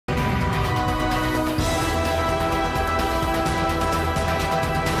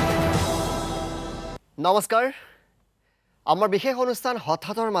নমস্কাৰ আমাৰ বিশেষ অনুষ্ঠান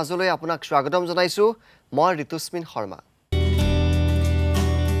হঠাৎৰ মাজলৈ আপোনাক স্বাগতম জনাইছো মই ঋতুস্মিন শৰ্মা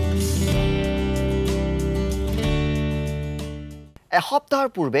এসপ্তাহৰ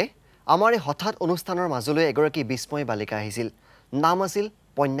পূৰ্বে আমাৰ এই হঠাৎ অনুষ্ঠানৰ মাজলৈ এগৰাকী বিস্ময় বালিকা আহিছিল নাম আছিল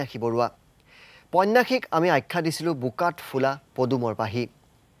পন্যাসী বৰুৱা পন্যাসীক আমি আখ্যা দিছিলো বুকাত ফুলা পদুমৰ পাহি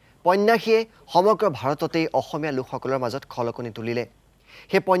পন্যাসীয়ে সমগ্ৰ ভাৰততে অসমীয়া লোকসকলৰ মাজত খলকনি তুলিলে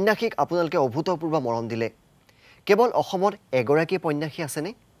হে পন্যাসীক আপোনালোকে অভূতপূৰ্ব মৰম দিলে কেৱল অসমত এগৰাকী পন্যাসী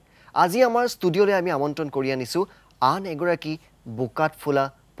আছেনে আজি আমাৰ ষ্টুডিঅ'লৈ আমি আমন্ত্ৰণ কৰি আনিছো আন এগৰাকী বুকাত ফুলা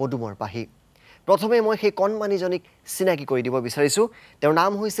পদুমৰ পাহি প্ৰথমে মই সেই কণমানিজনীক চিনাকি কৰি দিব বিচাৰিছো তেওঁৰ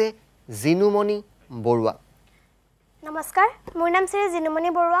নাম হৈছে jinumoni বৰুৱা নমস্কাৰ মোৰ নাম শ্ৰী jinumoni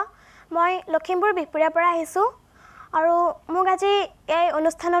বৰুৱা মই লখিমপুৰ বিহপুৰীয়াৰ পৰা আহিছো আৰু মোক আজি এই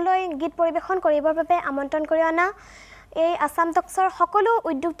অনুষ্ঠানলৈ গীত পৰিৱেশন কৰিবৰ বাবে আমন্ত্ৰণ কৰি অনা এই আসাম টক্সৰ সকলো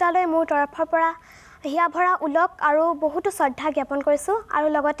উদ্যোক্তালৈ মোৰ তৰফৰ পৰা হিয়া ভৰা উলক আৰু বহুতো শ্ৰদ্ধা জ্ঞাপন কৰিছো আৰু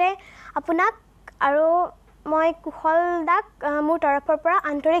লগতে আপোনাক আৰু মই কুশল দাক মোৰ তৰফৰ পৰা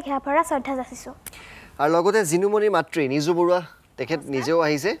আন্তৰিক হিয়া ভৰা শ্ৰদ্ধা যাচিছো আৰু লগতে jinumoni মাতৃ নিজু বৰুৱা তেখেত নিজেও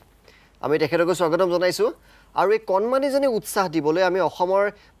আহিছে আমি তেখেতক স্বাগতম জনাইছো আৰু এই কণমানিজনী উৎসাহ দিবলৈ আমি অসমৰ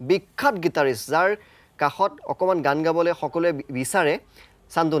বিখ্যাত গীটাৰিষ্ট যাৰ কাখত অকমান গান গাবলৈ সকলোৱে বিচাৰে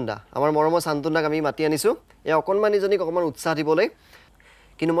শান্তনুদা আমাৰ মৰমৰ শান্তনুদাক আমি মাতি আনিছো এই অকণমানিজনীক অকমান উৎসাহ দিবলৈ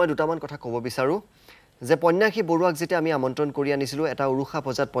কিন্তু মই দুটামান কথা ক'ব বিচাৰো যে পন্যাসী বৰুৱাক যেতিয়া আমি আমন্ত্ৰণ কৰি আনিছিলো এটা উৰুষা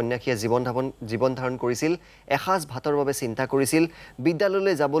পজাত পন্যাসীয়ে জীৱন ধাৰণ কৰিছিল এসাজ ভাতৰ বাবে চিন্তা কৰিছিল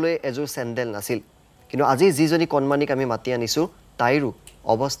বিদ্যালয়লৈ যাবলৈ এজোৰ চেণ্ডেল নাছিল কিন্তু আজি যিজনী কণমানিক আমি মাতি আনিছো তাইৰো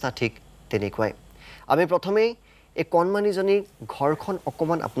অৱস্থা ঠিক তেনেকুৱাই আমি প্ৰথমে এই কণমানিজনীৰ ঘৰখন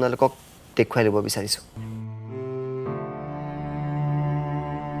অকমান আপোনালোকক দেখুৱাই ল'ব বিচাৰিছো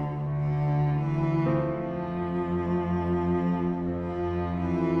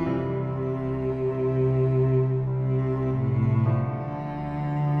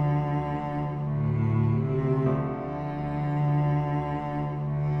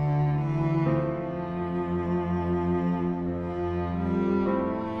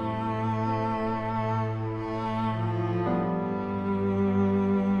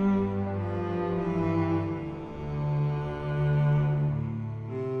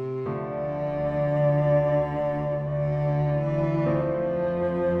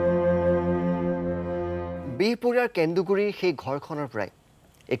বিহপুৰীয়াৰ কেন্দুগুৰিৰ সেই ঘৰখনৰ পৰাই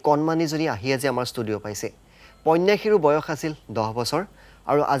এই কণমানিজনী আহি আজি আমাৰ ষ্টুডিঅ' পাইছে পন্যাসীৰো বয়স আছিল 10 বছৰ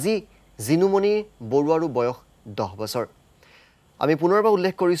আৰু আজি jinumoni বৰুৱাৰো বয়স 10 বছৰ আমি পুনৰবাৰ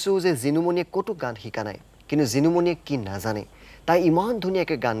উল্লেখ কৰিছো যে jinumoniয়ে কতো গান শিকা নাই কিন্তু jinumoniয়ে কি নাজানে তাই ইমান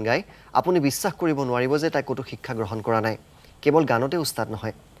ধুনীয়াকৈ গান গায় আপুনি বিশ্বাস কৰিব নোৱাৰিব যে তাই কতো শিক্ষা গ্ৰহণ কৰা নাই কেৱল গানতে উস্তাদ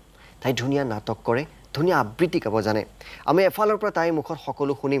নহয় তাই ধুনীয়া নাটক কৰে ধুনীয়া আবৃত্তি গাব জানে আমি এফালৰ পৰা তাইৰ মুখত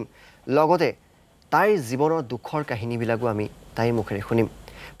সকলো শুনিম লগতে তাইৰ জীৱনৰ দুখৰ কাহিনীবিলাকো আমি তাইৰ মুখেৰে শুনিম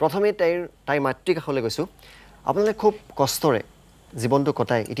প্ৰথমে তাইৰ মাতৃ কাষলৈ গৈছো আপোনালোকে খুব কষ্টৰে জীৱনটো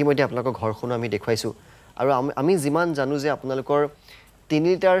কটাই ইতিমধ্যে আপোনালোকৰ ঘৰখনো আমি দেখুৱাইছো আৰু আমি যিমান জানো যে আপোনালোকৰ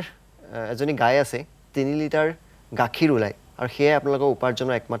 3 লিটাৰ এজনী গাই আছে 3 লিটাৰ গাখীৰ ওলাই আৰু সেয়ে আপোনালোকৰ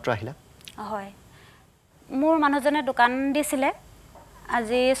উপাৰ্জনৰ একমাত্ৰ আহিলা হয় মোৰ মানুহজনে দোকান দিছিলে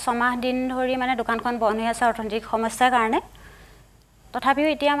আজি 6 মাহ দিন ধৰি মানে দোকানখন বন্ধ হৈ আছে অৰ্থনৈতিক সমস্যাৰ কাৰণে তথাপিও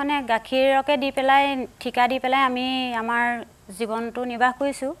এতিয়া মানে গাখীৰকে দি পেলাই ঠিকা দি পেলাই আমি আমাৰ জীৱনটো নিৰ্বাহ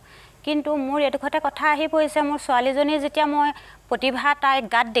কৰিছো কিন্তু মোৰ এডোখতে কথা আহি পৰিছে মোৰ ছোৱালীজনী যেতিয়া মই প্ৰতিভা তাই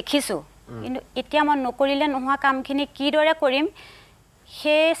গাত দেখিছো কিন্তু এতিয়া মই নকৰিলে নোহোৱা কামখিনি কিদৰে কৰিম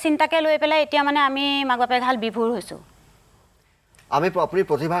সেই চিন্তাকে লৈ পেলাই এতিয়া মানে আমি মাক বাপেক হাল বিভুৰ হৈছো আমি আপুনি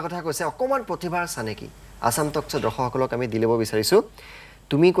প্ৰতিভাৰ কথা কৈছে অকমান প্ৰতিভাৰ আছে নেকি আসাম টক্স দৰ্শকসকলক আমি দিলেব বিচাৰিছো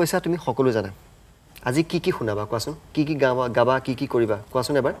তুমি কৈছা তুমি সকলো জানা আজি কি শুনাবা কোৱাচোন কি গাবা কি কৰিবা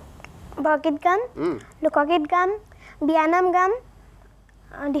কোৱাচোন এবাৰ বৰগীত গান লোকগীত গান বিয়ানাম গান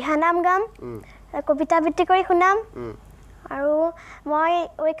দিহানাম গান কবিতা আবৃত্তি কৰি শুনাম আৰু মই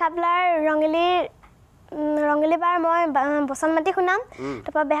ঐকাবলাৰ ৰঙেলিবাৰ মই বচনমাতি শুনাম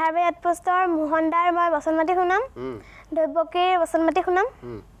তাৰপৰা বেহাৰবাৰী আউটপোষ্টৰ মোহনদাৰ মই বচনমাতি শুনাম দৈবকীৰ বচনমাতি শুনাম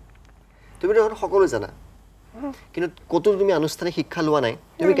তুমি দেখোন সকলো জানা কিন্তু কতো তুমি আনুষ্ঠানিক শিক্ষা লোৱা নাই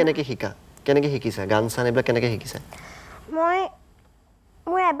তুমি কেনেকৈ শিকিছা গান চান এইবিলাক কেনেকৈ শিকিছা মই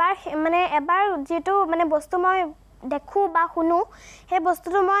এবাৰ যেটো মানে বস্তু মই দেখো বা শুনো সেই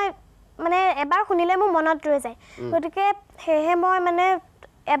বস্তুটো মই মানে এবাৰ শুনিলে মোৰ মনত ৰৈ যায় গতিকে হেহে মই মানে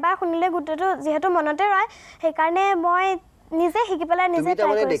এবাৰ শুনিলে গুটেটো যেহেতু মনতে ৰয় সেই কাৰণে মই নিজে শিকি পেলাই নিজে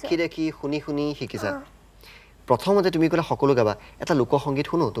ট্ৰাই কৰিছো দেখি শুনি শিকিছা প্ৰথমতে তুমি কলা সকলো গাবা এটা লোক সংগীত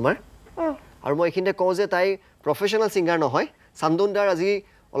শুনো তোমাৰ আৰু মই এখিনতে কওঁ যে তাই প্ৰফেশনাল সিঙ্গাৰ নহয় শান্তনুদাৰ আজি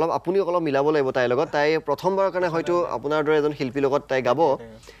অলপ আপুনি অলপ মিলাব লাগিব তাইৰ লগত তাই প্ৰথমবাৰৰ কাৰণে হয়তো আপোনাৰ দৰে এজন শিল্পীৰ লগত তাই গাব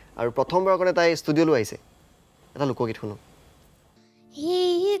আৰু প্ৰথমবাৰৰ কাৰণে তাই ষ্টুডিঅ'লৈ আহিছে এটা লোকগীত শুনো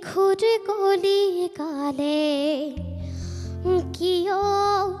এই খুদ কলি কালে কিয়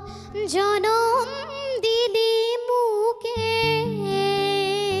জনম দিলি মোকে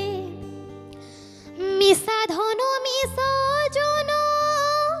মিছা ধন মিছা জন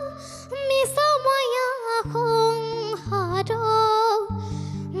মিছা মায়া সংসাৰ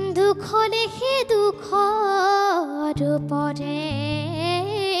দুখ লেখে দুখ ৰূপৰে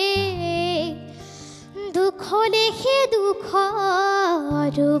দুখ লেখে দুখ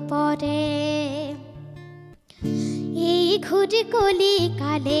ৰূপৰে এই খুদ কলি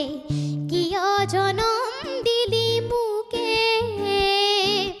কালে কিয় জনম দিলি মোকে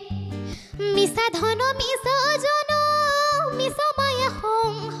মিছা ধন মিছা জন মিছা মায়া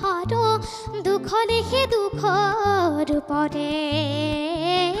সংসাৰ দুখ লেখে দুখ ৰূপৰে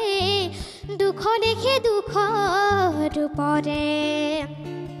দুখ লেখে দুখ ৰূপৰে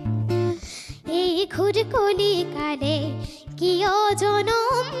এই খুদ কলি কালে কিয়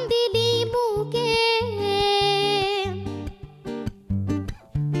জনম দিলি মোকে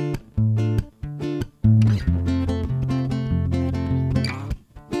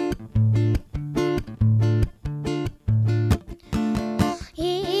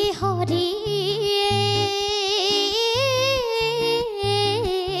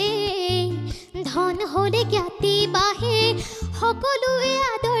ধন হলে জ্ঞাতি বাহে সকলোৱে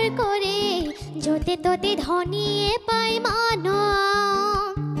আদৰ কৰে যতে ততে ধনীয়ে পাই মান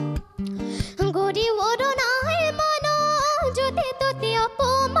গৰিবৰ নাই মান যতে ততে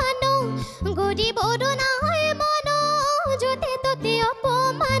অপমান গৰিবৰ নাই মান যতে ততে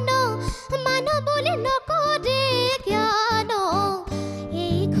অপমান মান বুলি নকৰে জ্ঞান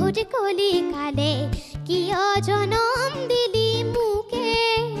এই খুদ কলি কালে কিয় জনম দিলি মোকে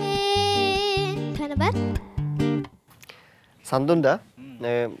ধন্যবাদ শান্তন দা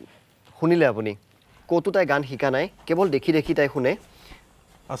শুনিলে আপুনি ক'তো তাই গান শিকা নাই কেৱল দেখি দেখি তাই শুনে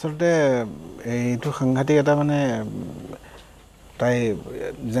আচলতে এইটো সাংঘাতিক এটা মানে তাই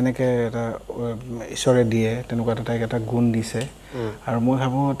যেনেকৈ এটা ঈশ্বৰে দিয়ে তেনেকুৱা এটা তাইক এটা গুণ দিছে আৰু মই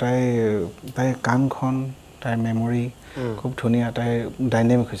ভাবোঁ তাই কাণখন তাইৰ মেমৰি খুব ধুনীয়া তাই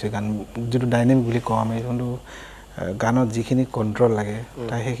ডাইনেমিক হৈছে গান যিটো ডাইনেমিক বুলি কওঁ আমি যোনটো গানত যিখিনি কণ্ট্ৰল লাগে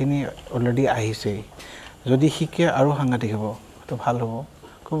তাই সেইখিনি অলৰেডি আহিছেই যদি শিকে আৰু সাংঘাতিক হ'ব তো ভাল হ'ব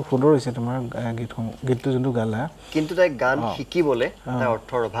খুব সুন্দৰ হৈছে তোমাৰ গীতটো যোনটো গালা কিন্তু তাই গান শিকিবলৈ তাই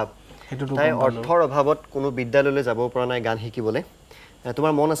অৰ্থৰ অভাৱ তাই অৰ্থৰ অভাৱত কোনো বিদ্যালয়লৈ যাব পৰা নাই গান শিকিবলৈ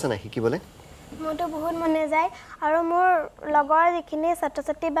তোমাৰ মন আছে নাই শিকিবলৈ মোৰতো বহুত মনে যায় আৰু মোৰ লগৰ যিখিনি ছাত্ৰ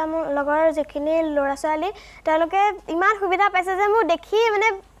ছাত্ৰী বা মোৰ লগৰ যিখিনি ল'ৰা ছোৱালী তেওঁলোকে ইমান সুবিধা পাইছে যে মোৰ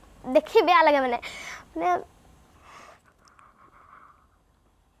দেখি বেয়া লাগে মানে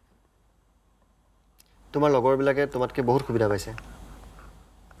তোমাৰ লগৰবিলাকে তোমাতকৈ বহুত সুবিধা পাইছে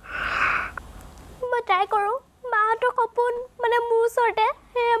মই ট্ৰাই কৰোঁ মাহঁতৰ সপোন মানে মোৰ ওচৰতে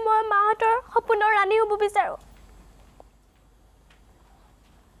সেয়ে মই মাহঁতৰ সপোনৰ ৰাণী হ'ব বিচাৰোঁ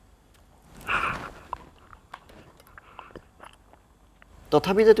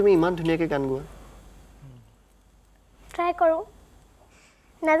তথাপি যে তুমি ইমান ধুনীয়াকৈ গান গোৱা ট্ৰাই কৰোঁ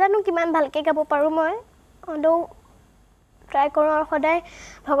নাজানো কিমান ভালকৈ গাব পাৰোঁ মই হ'লেও ট্ৰাই কৰোঁ আৰু সদায়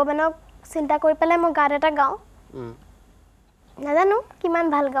ভগৱানক চিন্তা কৰি পেলাই মই গান এটা গাওঁ নাজানো কিমান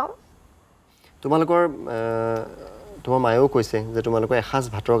ভাল গাওঁ তোমালোকৰ তোমাৰ মায়েও কৈছে যে তোমালোকৰ এসাঁজ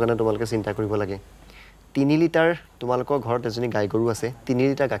ভাতৰ কাৰণে তোমালোকে চিন্তা কৰিব লাগে 3 লিটাৰ তোমালোকৰ ঘৰত এজনী গাই গৰু আছে 3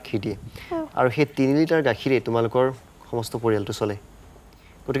 লিটাৰ গাখীৰ দিয়ে আৰু সেই 3 লিটাৰ গাখীৰে তোমালোকৰ সমস্ত পৰিয়ালটো চলে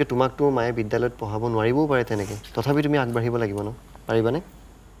গতিকে তোমাকতো মায়ে বিদ্যালয়ত পঢ়াব নোৱাৰিবও পাৰে তেনেকৈ তথাপি তুমি আগবাঢ়িব লাগিব ন পাৰিবানে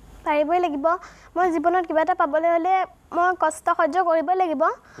পাৰিবই লাগিব মই জীৱনত কিবা এটা পাবলৈ হ'লে মই কষ্ট সহ্য কৰিবই লাগিব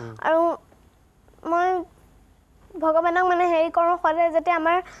আৰু মই ভগৱানক মানে হেৰি কৰোঁ সদায় যাতে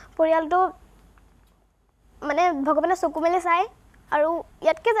আমাৰ পৰিয়ালটো মানে ভগৱানে চকু মেলি চাই আৰু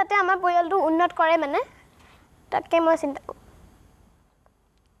ইয়াতকৈ যাতে আমাৰ পৰিয়ালটো উন্নত কৰে মানে তাতকৈ মই চিন্তা কৰোঁ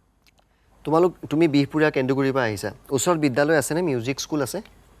তুমি বিহপুৰীয়া কেন্দুগুৰিৰ পৰা আহিছা ওচৰত বিদ্যালয় আছেনে মিউজিক স্কুল আছে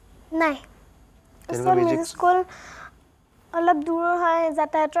নাই ওচৰত মিউজিক স্কুল অলপ দূৰ হয়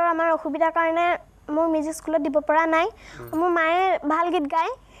যাতায়াতৰ আমাৰ অসুবিধাৰ কাৰণে মোৰ মিউজিক স্কুলত দিব পৰা নাই মোৰ মায়ে ভাল গীত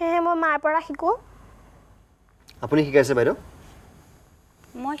গায় সেয়েহে মই মাৰ পৰা শিকোঁ আপুনি শিকাইছে বাইদেউ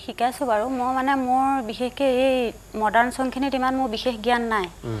মই শিকাইছোঁ বাৰু মই মানে মোৰ বিশেষকৈ এই মডাৰ্ণ ছংখিনিত ইমান মোৰ বিশেষ জ্ঞান নাই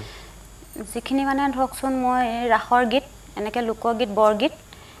যিখিনি মানে ধৰকচোন মই ৰাসৰ গীত এনেকৈ লোকগীত বৰগীত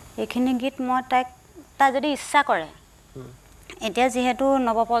এইখিনি গীত মই তাই যদি ইচ্ছা কৰে এতিয়া যিহেতু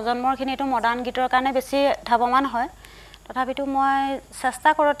নৱপ্ৰজন্মৰখিনিতো মডাৰ্ণ গীতৰ কাৰণে বেছি ধাৱমান হয় তথাপিতো মই চেষ্টা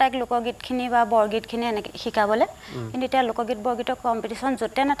কৰোঁ তাইক লোকগীতখিনি বা বৰগীতখিনি এনেকৈ শিকাবলৈ কিন্তু এতিয়া লোকগীত বৰগীতৰ কম্পিটিশ্যন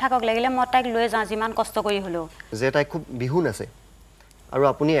য'তে নাথাকক লাগিলে মই তাইক লৈ যাওঁ যিমান কষ্ট কৰি হ'লেও যে তাই খুব বিহুন আছে আৰু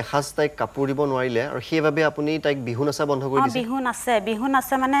আপুনি এসাজ তাইক কাপোৰ দিব নোৱাৰিলে আৰু সেইভাবে আপুনি তাইক বিহু নাচা বন্ধ কৰি দিছে বিহু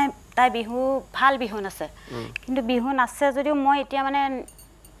নাচে মানে তাই বিহু ভাল বিহু নাচে কিন্তু বিহু নাচে যদিও মই এতিয়া মানে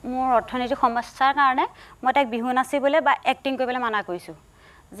মোৰ অৰ্থনৈতিক সমস্যাৰ কাৰণে মই তাইক বিহু নাচিবলৈ বা এক্টিং কৰিবলৈ মানা কৰিছোঁ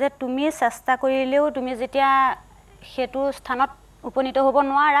যে তুমি চেষ্টা কৰিলেও তুমি যেতিয়া সেইটো স্থানত উপনীত হ'ব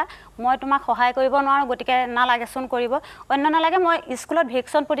নোৱাৰা মই তোমাক সহায় কৰিব নোৱাৰো গতিকে নালাগেচোন কৰিব অন্য নালাগে মই স্কুলত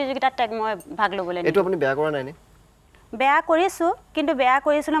ভেকচন প্ৰতিযোগিতাত তাইক মই ভাগ ল'বলৈ এইটো আপুনি বেয়া কৰা নাই নে বেয়া কৰিছোঁ কিন্তু বেয়া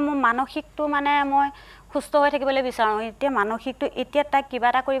কৰিছিলোঁ মোৰ মানসিকটো মানে মই সুস্থ হৈ থাকিবলৈ বিচাৰোঁ এতিয়া মানসিকটো এতিয়া তাক কিবা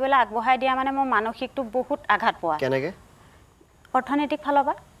এটা কৰিবলৈ আগবঢ়াই দিয়া মানে মোৰ মানসিকটো বহুত আঘাত পোৱা কেনেকৈ অৰ্থনৈতিক ফালৰ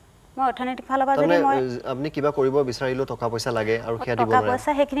পৰা মই অৰ্থনৈতিক ফালৰ পৰা যদি মই আপুনি কিবা কৰিব বিচাৰিলেও টকা পইচা লাগে আৰু সেয়া দিব নোৱাৰে টকা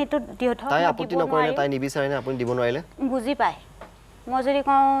পইচা সেইখিনিতো দিওঁ ধৰক তাই আপত্তি নকৰে তাই নিবিচাৰে নে আপুনি দিব নোৱাৰিলে বুজি পায় মই যদি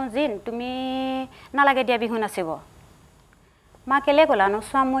কওঁ জিন তুমি নালাগে দিয়া বিহু নাচিব মা কেলে ক'লা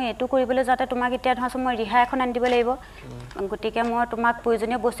নোচোৱা মই এইটো কৰিবলৈ যাতে তোমাক এতিয়া ধৰাচোন মই ৰিহা এখন আনি দিব লাগিব গতিকে মই তোমাক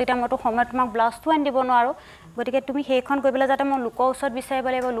প্ৰয়োজনীয় বস্তু এতিয়া মইতো সময়ত তোমাক ব্লাউজটো আনি দিব নোৱাৰোঁ গতিকে তুমি সেইখন কৰিবলৈ যাতে মই লোকৰ ওচৰত বিচাৰিব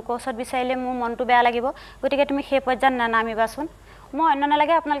লাগিব লোকৰ ওচৰত বিচাৰিলে মোৰ মনটো বেয়া লাগিব গতিকে তুমি সেই পৰ্যায়ত নানামিবাচোন মই অন্য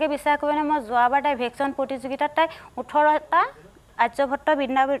নালাগে আপোনালোকে বিশ্বাস কৰিবনে মই যোৱাবাৰ তাই ভেকচন প্ৰতিযোগিতাত তাই 18টা আৰ্যভট্ট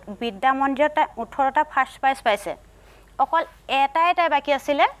বিদ্যা মন্দিৰত তাই 18টা ফাৰ্ষ্ট প্ৰাইজ পাইছে অকল এটাই তাই বাকী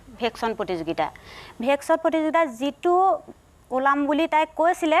আছিলে ভেকচন প্ৰতিযোগিতা যিটো ওলাম বুলি তাই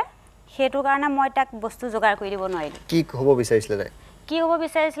কৈছিলে সেইটো কাৰণে মই তাক বস্তু যোগাৰ কৰি দিব নোৱাৰিলোঁ কি হ'ব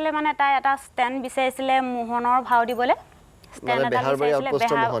বিচাৰিছিলে মানে তাই এটা ষ্টেণ্ড বিচাৰিছিলে মোহনৰ ভাও দিবলৈ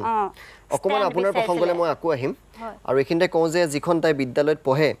অকণমান আপোনাৰ প্ৰসংগলৈ মই আকৌ আহিম আৰু এইখিনিতে কওঁ যে যিখন তাই বিদ্যালয়ত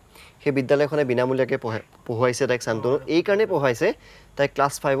পঢ়ে সেই বিদ্যালয়খনে বিনামূলীয়াকৈ পঢ়ুৱাইছে তাইক শান্তনু এই কাৰণেই পঢ়ুৱাইছে তাই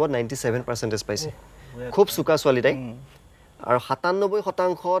ক্লাছ 5ত 97% পাইছে খুব চোকা ছোৱালী তাই আৰু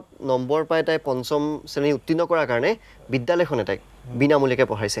 97% নম্বৰ পাই তাই পঞ্চম শ্ৰেণী উত্তীৰ্ণ কৰাৰ কাৰণে বিদ্যালয়খনে তাইক বিনামূলীয়াকৈ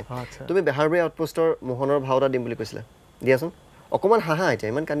পঢ়াইছে তুমি বেহাৰবাৰী আউটপোষ্টৰ মোহনৰ ভাও এটা দিম বুলি কৈছিলা দিয়াচোন অকণমান হাঁহা এতিয়া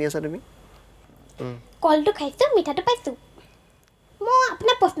ইমান কান্দি আছা তুমি কলটো খাইছোঁ মিঠাটো পাইছোঁ মই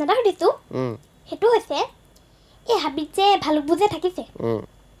আপোনাক প্ৰশ্ন এটা সুধিছোঁ সেইটো হৈছে এই হাবিত যে ভালুকবোৰ যে থাকিছে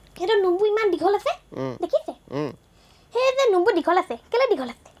সেইটো নোমবোৰ ইমান দীঘল আছে দেখিছে সেই যে নোমবোৰ দীঘল আছে কেলে দীঘল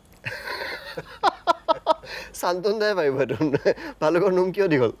আছে শান্তন দাই পাৰিব এইটো ভালুকৰ নোম কিয়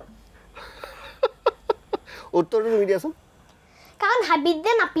দীঘল উত্তৰটো তুমি দিয়াচোন কাৰণ হাবিত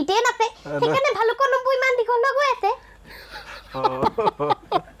যে নাপিতেই নাপে সেইকাৰণে ভালুকৰ নোমবোৰ ইমান দীঘল হৈ গৈ আছে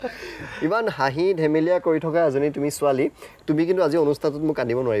ইমান হাঁহি ধেমেলীয়া কৰি থকা এজনী তুমি ছোৱালী তুমি কিন্তু আজি অনুষ্ঠানটোত মোক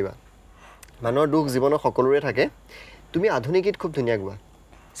আনিব নোৱাৰিবা মানুহৰ দুখ জীৱনৰ সকলোৰে থাকে তুমি আধুনিক গীত খুব ধুনীয়া গোৱা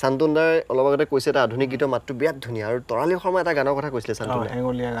শান্তন দাই অলপ আগতে কৈছে এটা আধুনিক গীতৰ মাতটো বিৰাট ধুনীয়া আৰু তৰালী শৰ্মা এটা গানৰ কথা কৈছিলে শান্তন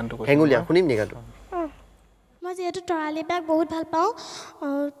হেঙুলীয়া শুনিম নি গানটো মই যিহেতু তৰালী বাক বহুত ভাল পাওঁ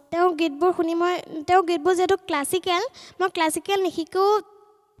তেওঁৰ গীতবোৰ শুনি তেওঁৰ গীতবোৰ যিহেতু ক্লাছিকেল মই ক্লাছিকেল নিশিকো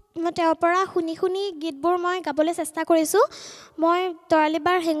মই তেওঁৰ পৰা শুনি গীতবোৰ মই গাবলৈ চেষ্টা কৰিছোঁ মই তৰালী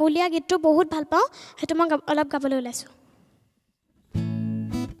বাৰ হেঙুলীয়া গীতটো বহুত ভাল পাওঁ সেইটো মই অলপ গাবলৈ ওলাইছোঁ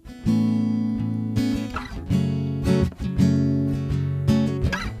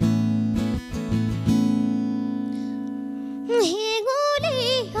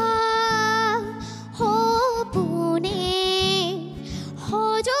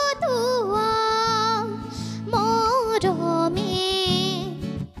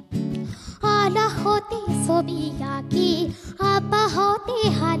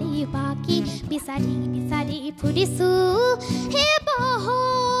বিচাৰি বিচাৰি ফুৰিছোঁ হে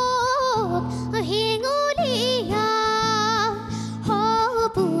বহক হেঙুলীয়া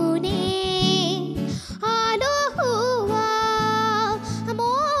সপোনে আলহুৱা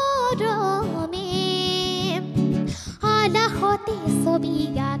মৰমে আলাহতে ছবি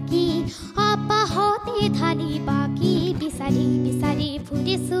আঁকি আপাহতে ধানি বাকি বিচাৰি বিচাৰি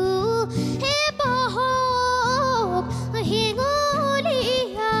ফুৰিছোঁ হে বহক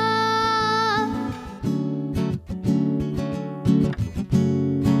হেঙুলীয়া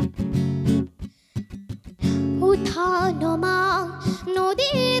নমা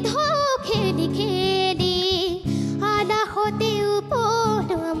নদীৰ ঢৌ খেলি খেলি আলাহতে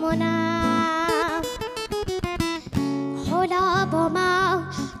উপৰমনা সলাব মা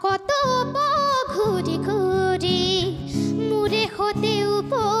কত ঘূৰি ঘূৰি মোৰে সতে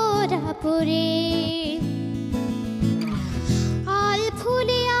উপৰা পৰি আল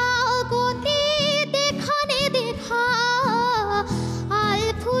ফুলিয়া গতি দেখা নেদেখা আল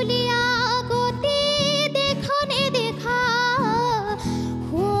ফুলিয়া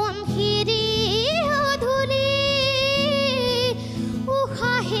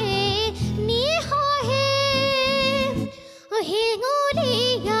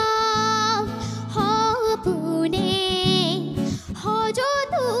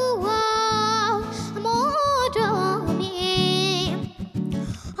সজোৱা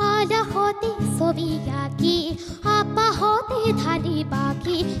ছবি আঁকি আকাশতে ঢালি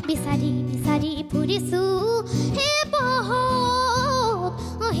বাকি বিচাৰি বিচাৰি ফুৰিছো হে বহক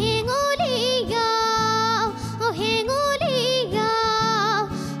হেঙুলীয়া হেঙুলীয়া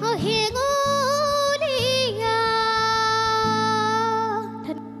হেঙুলীয়া।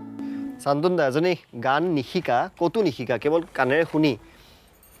 শান্তন দা এজনী গান নিশিকা কতো নিশিকা কেৱল কাণেৰে শুনি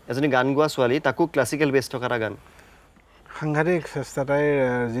এজনী গান গোৱা ছোৱালী তাকো ক্লাছিকেল বেছ থকা এটা গান সাংঘাতিক চেষ্টা তাইৰ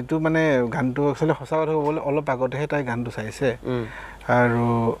যিটো মানে গানটো একচুৱেলি সঁচা কথা ক'বলৈ অলপ আগতেহে তাই গানটো চাইছে আৰু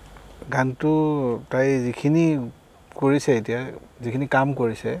গানটো তাই যিখিনি কৰিছে এতিয়া যিখিনি কাম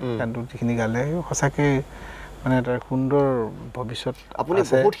কৰিছে গানটোত যিখিনি গালে সঁচাকৈ মানে তাৰ সুন্দৰ ভৱিষ্যত আপুনি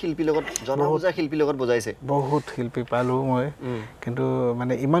বহুত শিল্পীৰ লগত জনবুজা শিল্পীৰ লগত বজাইছে বহুত শিল্পী পালোঁ মই কিন্তু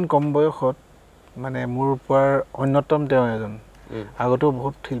মানে ইমান কম বয়সত মানে মোৰ পোৱাৰ অন্যতম তেওঁ এজন আগতেও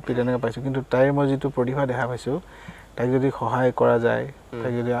বহুত শিল্পী তেনেকৈ পাইছোঁ কিন্তু তাইৰ মই যিটো প্ৰতিভা দেখা পাইছোঁ তাইক যদি সহায় কৰা যায়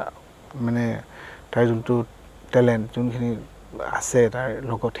তাইক যদি মানে তাইৰ যোনটো টেলেণ্ট যোনখিনি আছে তাৰ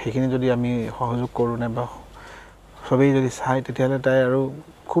লগত সেইখিনি যদি আমি সহযোগ কৰোঁ নাইবা চবেই যদি চায় তেতিয়াহ'লে তাই আৰু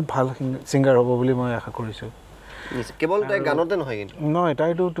খুব ভাল ছিংগাৰ হ'ব বুলি মই আশা কৰিছোঁ কেৱল তাই গানতে নহয় কিন্তু নহয়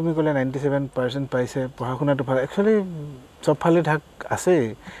তাইতো তুমি ক'লে 97% পাইছে পঢ়া শুনাটো ভাল একচুৱেলি চবফালে ঢাক আছেই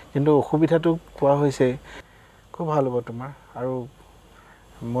কিন্তু অসুবিধাটো কোৱা হৈছে খুব ভাল হ'ব তোমাৰ আৰু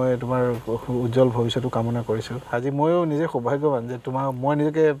মই তোমাৰ উজ্জ্বল ভৱিষ্যতো কামনা কৰিছোঁ আজি ময়ো নিজে সৌভাগ্যৱান যে তোমাৰ মই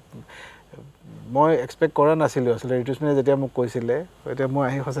নিজকে মই এক্সপেক্ট কৰা নাছিলোঁ আচলতে ঋতুস্মিনে যেতিয়া মোক কৈছিলে এতিয়া মই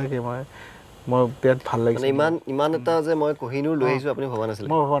আহি সঁচাকৈ মই বিৰাট ভাল লাগিছে ইমান এটা যে মই কহিনুৰ লৈ আহিছোঁ আপুনি ভবা নাছিলে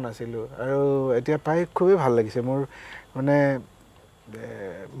মই ভবা নাছিলোঁ আৰু এতিয়া পাই খুবেই ভাল লাগিছে মোৰ মানে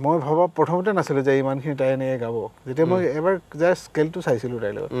মই ভবা প্ৰথমতে নাছিলোঁ যে ইমানখিনি তাই এনেকৈ গাব যেতিয়া মই এবাৰ জাষ্ট স্কেলটো চাইছিলোঁ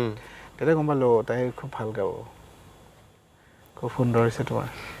তাইৰ লগত তেতিয়া গম পালোঁ তাই খুব ভাল গাব খুব সুন্দৰ হৈছে তোমাৰ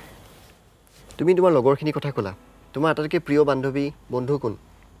তুমি তোমাৰ লগৰখিনিৰ কথা ক'লা তোমাৰ আটাইতকৈ প্ৰিয় বান্ধৱী বন্ধু কোন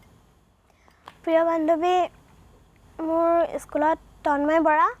প্ৰিয় বান্ধৱী মোৰ স্কুলত তন্ময়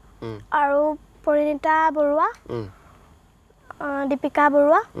বৰা আৰু পৰিণীতা বৰুৱা দীপিকা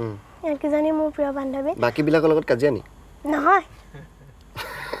বৰুৱা এইকেইজনী মোৰ প্ৰিয় বান্ধৱী বাকীবিলাকৰ লগত কাজিয়া নি নহয়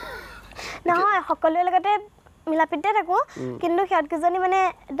নহয় সকলোৰে লগতে মিলাপ্ৰীতে থাকোঁ কিন্তু সিহঁতকেইজনী মানে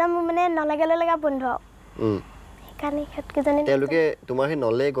একদম মানে নলগা বন্ধু সেইকাৰণে সিহঁতকেইজনী তেওঁলোকে তোমাৰ সেই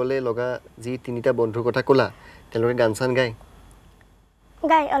নলে গলে লগা যি তিনিটা বন্ধুৰ কথা ক'লা তেওঁলোকে গান চান গায়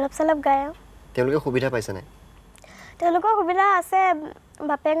অলপ চলপ গায় তেওঁলোকে সুবিধা পাইছে নাই তেওঁলোকৰ সুবিধা আছে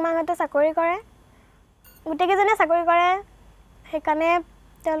বাপেক মাহঁতে চাকৰি কৰে গোটেইকেইজনে চাকৰি কৰে সেইকাৰণে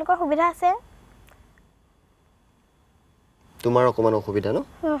তেওঁলোকৰ সুবিধা আছে তোমাৰ অকণমান অসুবিধা ন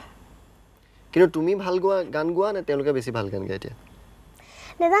কিন্তু তুমি ভাল গান গোৱা নে তেওঁলোকে বেছি ভাল গান গায় এতিয়া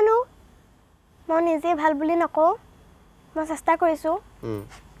নাজানো মই নিজে ভাল বুলি নকওঁ মই চেষ্টা কৰিছোঁ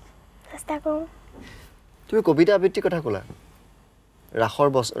চেষ্টা কৰোঁ তুমি কবিতা আবৃত্তিৰ কথা ক'লা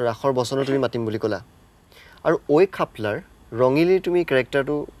ৰাসৰ বচনো তুমি মাতিম বুলি ক'লা আৰু ঐ খাপলাৰ ৰঙিলীৰ তুমি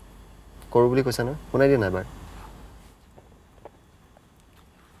কেৰেক্টাৰটো কৰোঁ বুলি কৈছা নহয় শুনাই দিয়া নাই এবাৰ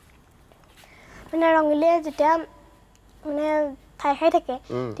মানে ৰঙিলীয়ে যেতিয়া মানে ঠাই খাই থাকে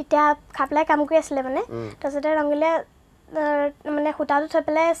তেতিয়া খাপলাই কাম কৰি আছিলে মানে তাৰপিছতে ৰঙিলীয়ে মানে সূতাটো থৈ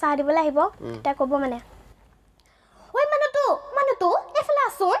পেলাই চাহ দিবলৈ আহিব তেতিয়া ক'ব মানে ঐ মানুহটো এইফালে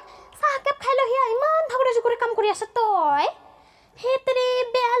আছোন চাহ একাপ খাই লহি ইমান ভাগৰে জুগৰে কাম কৰি আছে তই সেইতেৰে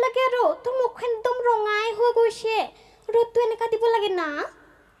বেয়া লাগে আৰু তোৰ মুখখন একদম ৰঙাই হৈ গৈছে ৰ'দটো এনেকুৱা দিব লাগে না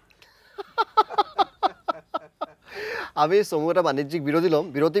আমি চমু এটা বাণিজ্যিক বিৰতি ল'ম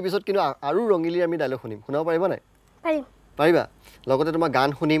বিৰতিৰ পিছত কিন্তু আৰু ৰঙিলীৰ আমি ডাইলগ শুনিম শুনাব পাৰিবা নাই পাৰিবা লগতে তোমাৰ গান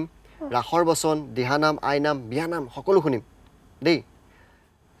শুনিম ৰাসৰ বচন দিহানাম আইনাম বিয়ানাম সকলো শুনিম দেই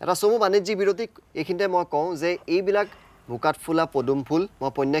এটা চমু বাণিজ্যিক বিৰতি এইখিনিতে মই কওঁ যে এইবিলাক বোকাত ফুলা পদুম ফুল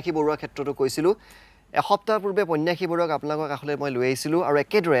মই পন্যাসী বৰুৱাৰ ক্ষেত্ৰতো কৈছিলোঁ এসপ্তাহ পূৰ্বে পন্যাসী বৰুৱাক আপোনালোকৰ কাষলৈ মই লৈ আহিছিলোঁ আৰু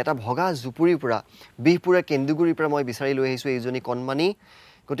একেদৰে এটা ভগা জুপুৰিৰ পৰা বিহপুৰীয়া কেন্দুগুৰিৰ পৰা মই বিচাৰি লৈ আহিছোঁ এইজনী কণমানি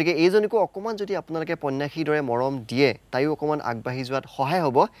গতিকে এইজনীকো অকণমান যদি আপোনালোকে পন্যাসীৰ দৰে মৰম দিয়ে তাইও অকণমান আগবাঢ়ি যোৱাত সহায়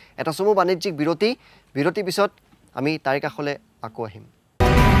হ'ব এটা চমু বাণিজ্যিক বিৰতিৰ পিছত আমি তাইৰ কাষলৈ আকৌ আহিম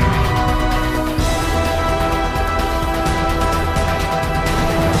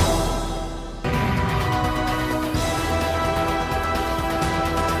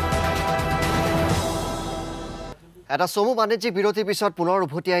এটা চমু বাণিজ্যিক বিৰতিৰ পিছত পুনৰ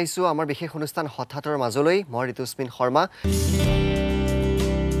উভতি আহিছোঁ আমাৰ বিশেষ অনুষ্ঠান হঠাৎৰ মাজলৈ মই ঋতুস্মিন শৰ্মা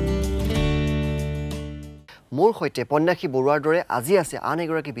মোৰ সৈতে পন্যাসী বৰুৱাৰ দৰে আজি আছে আন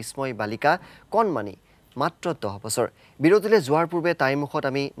এগৰাকী বিস্ময় বালিকা কণমানি মাত্ৰ 10 বছৰ বিৰতিলৈ যোৱাৰ পূৰ্বে তাইৰ মুখত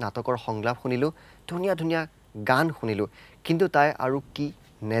আমি নাটকৰ সংলাপ শুনিলোঁ ধুনীয়া ধুনীয়া গান শুনিলোঁ কিন্তু তাই আৰু কি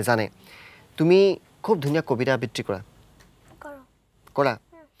নেজানে তুমি খুব ধুনীয়া কবিতা আবৃত্তি কৰা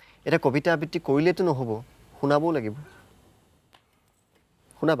এটা কবিতা আবৃত্তি কৰিলেতো নহ'ব শুনাবও লাগিব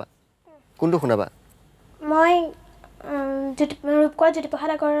শুনাবা কোনটো শুনাবা মই ৰূপকোঁৱৰ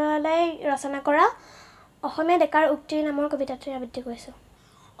জ্যোতিপ্ৰসাদ আগৰৱালাই ৰচনা কৰা অসমীয়া ডেকাৰ উক্তি নামৰ কবিতাটো আবৃত্তি কৰিছোঁ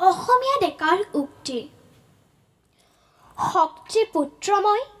অসমীয়া ডেকাৰ উক্তি শক্তি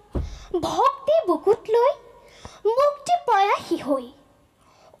পুত্ৰময় ভক্তি বুকুত লৈ মুক্তি প্ৰয়াসী হৈ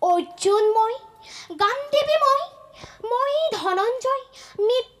অৰ্জুনময় গান্ধীবীময় মই ধনঞ্জয়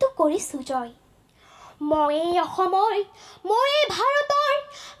মৃত্যু কৰিছোঁ জয় মই অসমৰ মই ভাৰতৰ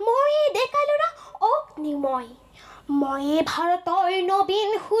মই ডেকা ল'ৰা অগ্নিময় মই ভাৰতৰ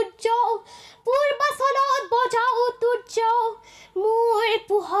নবীন সূৰ্য পূৰ্বাচলত বজাও তুৰ্য মোৰ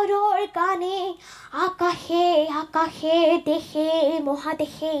পোহৰৰ গানে আকাশে আকাশে দেশে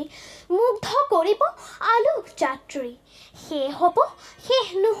মহাদেশে মুগ্ধ কৰিব আলোক যাত্ৰী শেষ হ'ব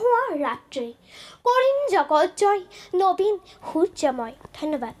শেষ নোহোৱা ৰাত্ৰি কৰিম জগত জয় নবীন সূৰ্যময়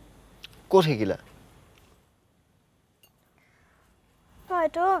ধন্যবাদ ক'ত শিকিলা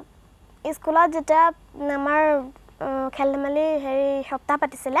হয়তো স্কুলত যেতিয়া আমাৰ খেল ধেমালি হেৰি সপ্তাহ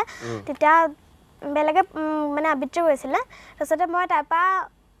পাতিছিলে তেতিয়া বেলেগে মানে আবৃত্তি কৰিছিলে তাৰপিছতে মই তাৰপৰা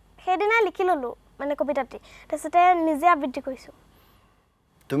সেইদিনা লিখি ল'লোঁ মানে কবিতাটি তাৰপিছতে নিজে আবৃত্তি কৰিছোঁ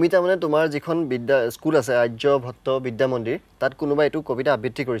তুমি তাৰমানে তোমাৰ যিখন স্কুল আছে আৰ্য ভট্ট বিদ্যা মন্দিৰ তাত কোনোবা এইটো কবিতা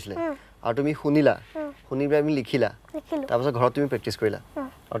আবৃত্তি কৰিছিলে আৰু তুমি শুনিলা শুনি পেলাই তুমি লিখিলা তাৰপিছত ঘৰত তুমি প্ৰেক্টিছ কৰিলা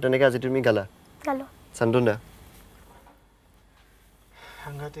আৰু তেনেকৈ আজি তুমি গালা শান্তন দা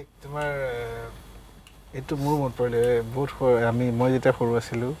সাংঘাতিক তোমাৰ এইটো মোৰ মনত পৰিলে বহুত মই যেতিয়া সৰু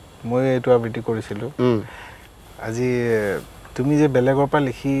আছিলোঁ মই এইটো আবৃত্তি কৰিছিলোঁ আজি তুমি যে বেলেগৰ পৰা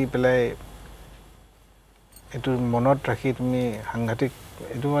লিখি পেলাই এইটো মনত ৰাখি তুমি সাংঘাতিক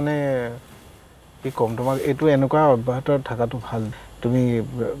এইটো মানে কি ক'ম তোমাক এইটো এনেকুৱা অব্যাহত থকাটো ভাল তুমি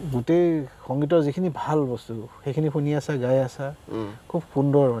গোটেই সংগীতৰ যিখিনি ভাল বস্তু সেইখিনি শুনি আছা গাই আছা খুব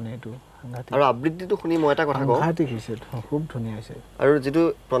সুন্দৰ মানে এইটো সাংঘাতিক আৰু আবৃত্তিটো শুনি মই এটা কথা কওঁ সাংঘাতিক হৈছে খুব ধুনীয়া হৈছে আৰু যিটো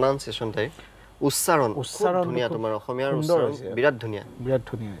প্ৰনাউন্সিয়েশ্যন তাই উচ্চাৰণ ধুনীয়া তোমাৰ অসমীয়াৰ উচ্চাৰণ বিৰাট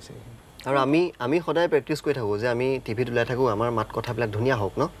ধুনীয়া হৈছে আৰু আমি সদায় প্ৰেক্টিছ কৰি থাকোঁ যে আমি টিভিত ওলাই থাকোঁ আমাৰ মাত কথাবিলাক ধুনীয়া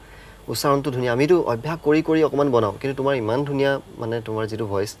হওক ন উচ্চাৰণটো ধুনীয়া আমিতো অভ্যাস কৰি কৰি অকণমান বনাওঁ কিন্তু তোমাৰ ইমান ধুনীয়া মানে তোমাৰ যিটো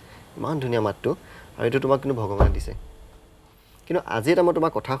ভইচ ইমান ধুনীয়া মাতটো আৰু এইটো তোমাক কিন্তু ভগৱানে দিছে কিন্তু আজি এটা মই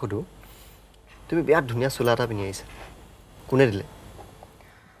তোমাক কথা সুধোঁ তুমি বিৰাট ধুনীয়া চোলা এটা পিন্ধি আহিছা কোনে দিলে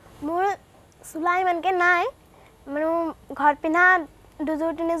মোৰ চোলা ইমানকৈ নাই মানে ঘৰত পিন্ধা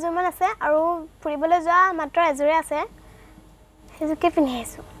দুযোৰ তিনিযোৰমান আছে আৰু ফুৰিবলৈ যোৱা মাত্ৰ এযোৰে আছে সেইযোৰকে পিন্ধি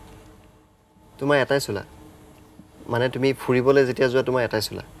আহিছোঁ তোমাৰ এটাই চোলা মানে তুমি ফুৰিবলৈ যেতিয়া যোৱা তোমাৰ এটাই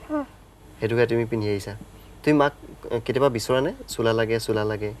চোলা সেইটোকে তুমি পিন্ধি আহিছা তুমি মাক কেতিয়াবা বিচৰানে চোলা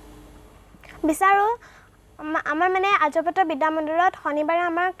লাগে বিচাৰোঁ আমাৰ মানে আৰ্যভট্ট বিদ্যা মন্দিৰত শনিবাৰে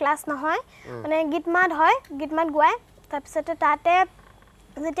আমাৰ ক্লাছ নহয় মানে গীত মাত হয় গীত মাত গোৱাই তাৰপিছতে তাতে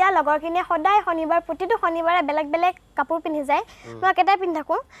যেতিয়া লগৰখিনিয়ে সদায় শনিবাৰ প্ৰতিটো শনিবাৰে বেলেগ বেলেগ কাপোৰ পিন্ধি যায় মই একেটাই পিন্ধি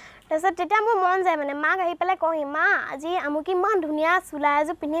থাকোঁ তাৰপিছত তেতিয়া মোৰ মন যায় মানে মাক আহি পেলাই কওঁহি মা আজি আমুকি ইমান ধুনীয়া চোলা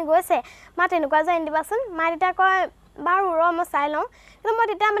এযোৰ পিন্ধি গৈছে মা তেনেকুৱা এযোৰ আনি দিবাচোন মা তেতিয়া কয় বাৰু মই চাই লওঁ কিন্তু মই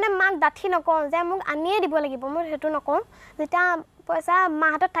তেতিয়া মানে মাক ডাঠি নকওঁ যে মোক আনিয়ে দিব লাগিব মই সেইটো নকওঁ যেতিয়া পইচা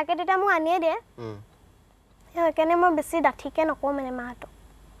মাহঁতত থাকে তেতিয়া মোক আনিয়ে দিয়ে সেইকাৰণে মই বেছি ডাঠিকৈ নকওঁ মানে মাহঁতক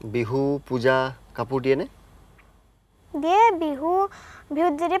বিহু পূজা কাপোৰ দিয়েনে দিয়ে বিহুত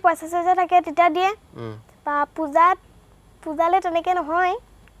যদি পইচা চইচা থাকে তেতিয়া দিয়ে বা পূজালৈ তেনেকৈ নহয়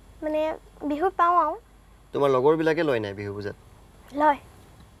মানে বিহুত পাওঁ আৰু তোমাৰ লগৰবিলাকে লয় নাই বিহু পূজাত লয়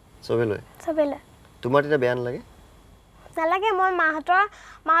চবে লয় তোমাৰ তেতিয়া বেয়া নালাগে মই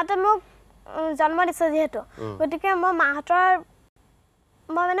মাহঁতে মোক জন্ম দিছে যিহেতু গতিকে মই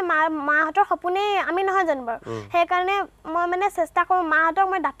মানে মাহঁতৰ সপোনেই আমি নহয় জানো বাৰু সেইকাৰণে মই মানে চেষ্টা কৰোঁ মাহঁতক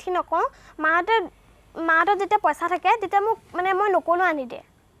মই ডাঠি নকওঁ মাহঁতৰ যেতিয়া পইচা থাকে তেতিয়া মোক মানে মই নক'লেও আনি দিয়ে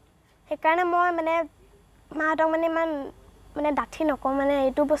সেইকাৰণে মই মানে মাহঁতক মানে ইমান মানে ডাঠি নকওঁ মানে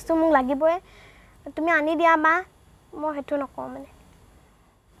এইটো বস্তু মোক লাগিবই তুমি আনি দিয়া মা মই সেইটো নকওঁ মানে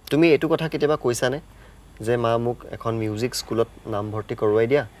তুমি এইটো কথা কেতিয়াবা কৈছানে যে মা মোক এখন মিউজিক স্কুলত নামভৰ্তি কৰোৱাই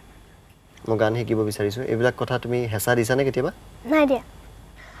দিয়া মই গান শিকিব বিচাৰিছোঁ এইবিলাক কথা তুমি হেঁচা দিছানে কেতিয়াবা নাই দিয়া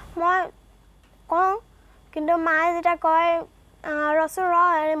মই কওঁ কিন্তু মায়ে যেতিয়া কয় ৰচোন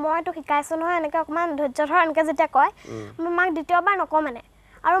মইতো শিকাইছোঁ নহয় এনেকৈ অকণমান ধৈৰ্য ধৰ এনেকৈ যেতিয়া কয় মই মাক দ্বিতীয়বাৰ নকওঁ মানে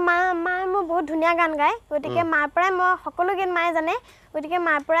আৰু মায়ে মোৰ বহুত ধুনীয়া গান গায় গতিকে মাৰ পৰাই মই সকলো গীত মায়ে জানে গতিকে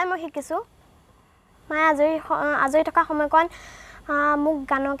মাৰ পৰাই মই শিকিছোঁ মায়ে আজৰি থকা সময়কণ মোক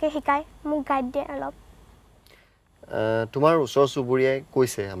গানকে শিকায় মোক গাইড দিয়ে অলপ তোমাৰ ওচৰ চুবুৰীয়াই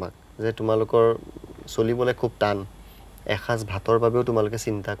কৈছে আমাক যে তোমালোকৰ চলিবলৈ খুব টান এসাঁজ ভাতৰ বাবেও তোমালোকে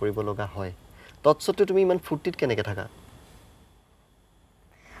চিন্তা কৰিব লগা হয় তৎসত্ত্বেও তুমি ইমান ফূৰ্তিত কেনেকৈ থাকা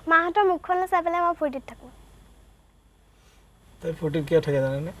মাহঁতৰ মুখখনলৈ চাই পেলাই মই ফূৰ্তিত থাকোঁ তাই ফূৰ্তিত কিয় থাকে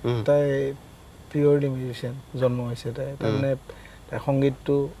জানেনে তাই পিয়ৰলি মিউজিচিয়ান জন্ম হৈছে তাই তাৰমানে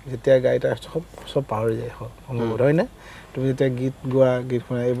সংগীতটো যেতিয়া গাই তাৰ চব পাহৰি যায় সম্ভৱ হয় না তুমি যেতিয়া গীত গোৱা গীত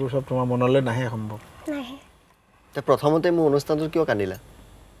শুনা এইবোৰ চব তোমাৰ মনলৈ নাহে সম্ভৱ নাহে তে প্ৰথমতে মোৰ অনুষ্ঠানটো কিয় কান্দিলা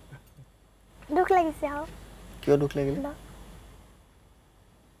দুখ লাগিছে আৰু কিয় দুখ লাগিল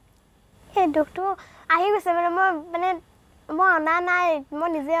এই দুখটো আহি গৈছে মানে মই অনা নাই মই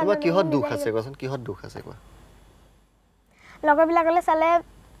নিজে তোমাৰ কিহত দুখ আছে কোৱাচোন কিহত দুখ আছে কোৱা লগৰবিলাকলৈ চালে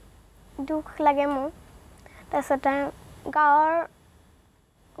দুখ লাগে মোৰ তাৰপিছতে গাঁৱৰ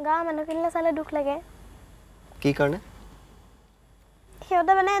মানুহখিনিলৈ চালে দুখ লাগে কি কাৰণে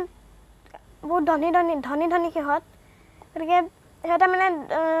সিহঁতে মানে বহুত ধনী সিহঁত গতিকে সিহঁতে মানে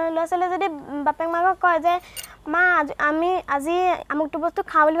ল'ৰা ছোৱালীয়ে যদি বাপেক মাকক কয় যে মা আমি আজি আমুকটো বস্তু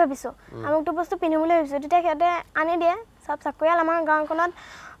খাওঁ বুলি ভাবিছোঁ আমুকটো বস্তু পিন্ধিম বুলি ভাবিছোঁ তেতিয়া সিহঁতে আনি দিয়ে চব চাকৰিয়াল আমাৰ গাঁওখনত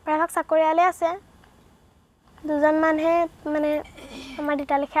প্ৰায়ভাগ চাকৰিয়ালে আছে দুজনমানহে মানে আমাৰ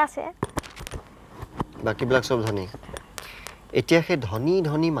দেউতা লিখা আছে বাকীবিলাক চব ধনী এতিয়া সেই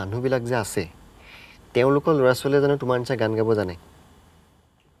ধনী মানুহবিলাক যে আছে তেওঁলোকৰ ল'ৰা ছোৱালীয়ে জানো তোমাৰ নিচিনা গান গাব জানে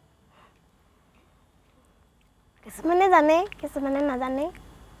কিছুমানে জানে কিছুমানে নাজানে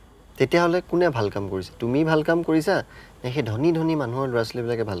তেতিয়াহ'লে কোনে ভাল কাম কৰিছে তুমি ভাল কাম কৰিছা নে সেই ধনী মানুহৰ ল'ৰা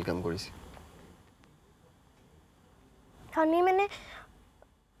ছোৱালীবিলাকে ভাল কাম কৰিছে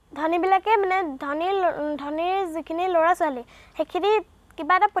ধনীবিলাকে মানে ধনীৰ যিখিনি ল'ৰা ছোৱালী সেইখিনি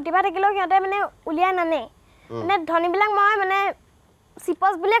কিবা এটা প্ৰতিভা থাকিলেও সিহঁতে মানে উলিয়াই নানে মানে ধনীবিলাক মই মানে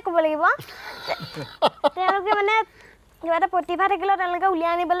চিপচ বুলিয়ে ক'ব লাগিব তেওঁলোকে মানে কিবা এটা প্ৰতিভা থাকিলেও তেওঁলোকে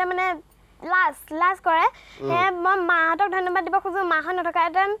উলিয়াই আনিবলৈ মানে লাজ কৰে সেয়ে মই মাহঁতক ধন্যবাদ দিব খোজোঁ মাহঁত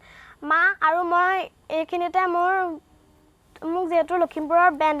নথকাহেঁতেন মা আৰু মই এইখিনিতে মোক যিহেতু লখিমপুৰৰ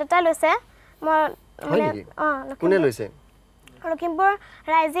বেণ্ড এটা লৈছে মই মানে কোনে লৈছে লখিমপুৰ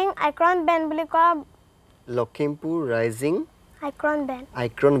ৰাইজিং আইক্ৰন বেণ্ড বুলি কোৱা লখিমপুৰ ৰাইজিং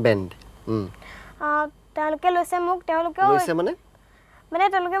আইক্ৰন বেণ্ড তেওঁলোকে লৈছে মোক তেওঁলোকেও লৈছে মানে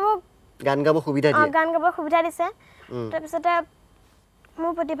তেওঁলোকে মোক গান গাব সুবিধা দিছে তাৰপিছতে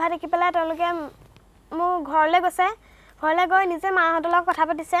মোৰ প্ৰতিভা দেখি পেলাই তেওঁলোকে মোৰ ঘৰলৈ গৈছে ঘৰলৈ গৈ নিজে মাহঁতৰ লগত কথা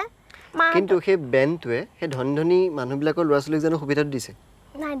পাতিছে কিন্তু সেই বেণ্ডটোৱে সেই ধনী মানুহবিলাকৰ ল'ৰা ছোৱালীক জানো সুবিধাটো দিছে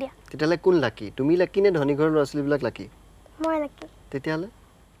নাই দিয়া তেতিয়াহ'লে কোন লাকি তুমি লাকি নে ধনী ঘৰৰ ল'ৰা ছোৱালীবিলাক লাকি মই লাকি তেতিয়াহ'লে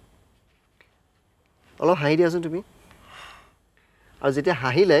অলপ হাঁহি দিয়াচোন তুমি আৰু যেতিয়া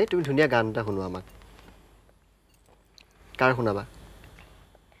হাঁহিলে তুমি ধুনীয়া গান এটা শুনোৱা আমাক কাৰ শুনাবা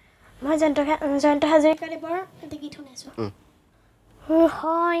মই জয়ন্ত হাজৰিকাদেৱৰ এটা গীত শুনাইছোঁ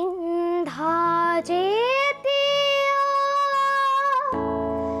সন্ধ্যা যেতিয়া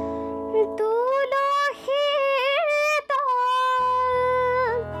তুলসীৰ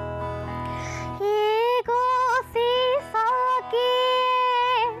তল গছি চাকিয়ে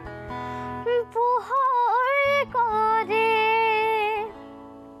পোহৰ কৰে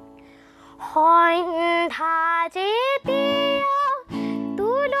সন্ধ্যা যেতিয়া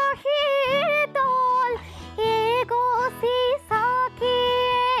তুলসীৰ তল গছি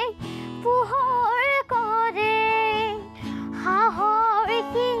চাকিয়ে পোহৰ কৰে হাঁহৰ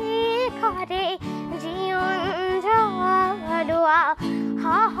শিখাৰে জীৱন জ্বলোৱা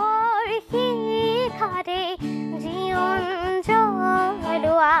হাঁহৰ শিখাৰে জীৱন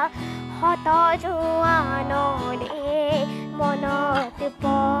জ্বলোৱা শত জোৱানৰে মনত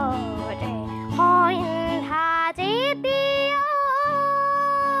পৰে সন্ধ্যা যেতিয়া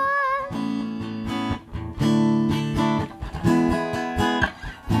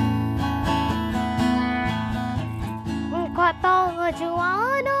কত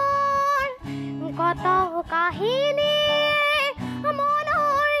জোৱানৰ কত কাহিনী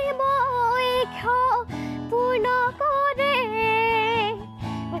মনৰ বৈক্ষ পূৰ্ণ কৰে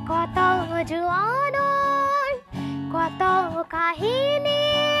কত জোৱানৰ কত কাহিনী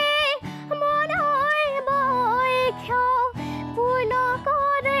মনৰ বৈক্ষ পূৰ্ণ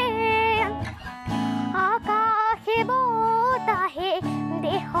কৰে আকাশে বতাহে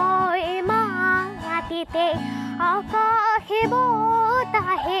দেশৰ মাটিতে আকাশে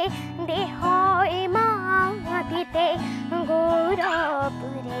বতাহে দেশৰ মাটিতে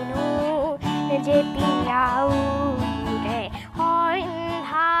গৌৰৱৰেণু যেতিয়া উৰে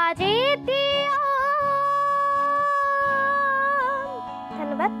সন্ধ্যা যেতিয়া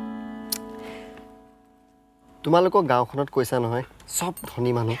ধন্যবাদ তোমালোকৰ গাঁওখনত কৈছা নহয় চব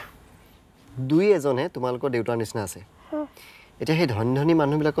ধনী মানুহ দুই এজনহে তোমালোকৰ দেউতাৰ নিচিনা আছে এতিয়া সেই ধনী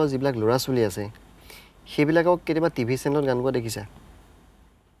মানুহবিলাকৰ যিবিলাক ল'ৰা ছোৱালী আছে সেইবিলাকক কেতিয়াবা টিভি চেনেলত গান গোৱা দেখিছা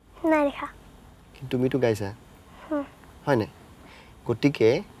নাই দেখা কিন্তু তুমিতো গাইছা হয় নাই গতিকে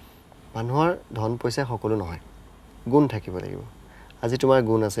মানুহৰ ধন পইচা সকলো নহয় গুণ থাকিব লাগিব আজি তোমাৰ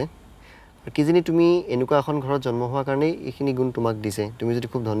গুণ আছে কিজানি তুমি এনেকুৱা এখন ঘৰত জন্ম হোৱাৰ কাৰণেই এইখিনি গুণ তোমাক দিছে তুমি যদি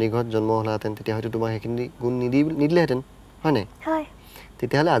খুব ধনী ঘৰত জন্ম হ'লাহেঁতেন তেতিয়া হয়তো তোমাক সেইখিনি গুণ নিদিলেহেঁতেন হয়নে হয়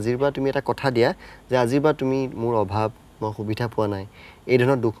তেতিয়াহ'লে আজিৰ পৰা তুমি এটা কথা দিয়া যে আজিৰ পৰা তুমি মোৰ অভাৱ মই সুবিধা পোৱা নাই এই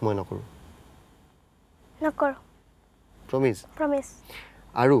ধৰণৰ দুখ মই নকৰোঁ নকৰোঁ প্ৰমিছ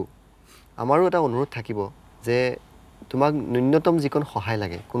আৰু আমাৰো এটা অনুৰোধ থাকিব যে তোমাক ন্যূনতম যিকণ সহায়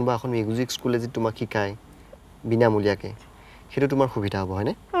লাগে কোনোবা এখন মিউজিক স্কুলে যি তোমাক শিকায় বিনামূলীয়াকৈ সেইটো তোমাৰ সুবিধা হ'ব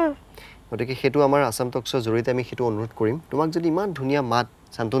হয়নে গতিকে সেইটো আমাৰ আসাম টক্সৰ জৰিয়তে আমি সেইটো অনুৰোধ কৰিম তোমাক যদি ইমান ধুনীয়া মাত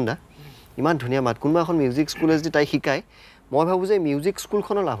শান্তন দা ইমান ধুনীয়া মাত কোনোবা এখন মিউজিক স্কুলে যদি তাই শিকায় মই ভাবোঁ যে মিউজিক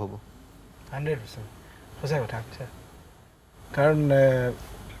স্কুলখনৰ লাভ হ'ব 100% সঁচা কথা কৈছা কাৰণ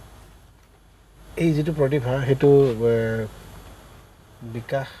এই যিটো প্ৰতিভা সেইটো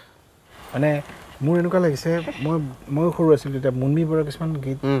বিকাশ মানে মোৰ এনেকুৱা লাগিছে মই সৰু আছিলোঁ এতিয়া মুন্মি বৰাৰ কিছুমান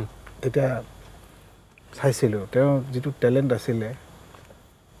গীত এতিয়া চাইছিলোঁ তেওঁ যিটো টেলেণ্ট আছিলে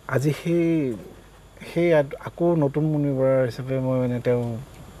আজি সেই আকৌ নতুন মুন্মি বৰাৰ হিচাপে মই মানে তেওঁ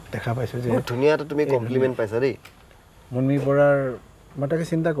দেখা পাইছোঁ যে ধুনীয়া এটা তুমি কমপ্লিমেণ্ট পাইছা দেই মুন্মি বৰাৰ মই তাকে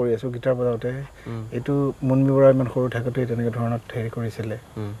চিন্তা কৰি আছোঁ গীটাৰ বজাওঁতে এইটো মুন্মি বৰা ইমান সৰু থাকোঁতে তেনেকৈ ধৰণত হেৰি কৰিছিলে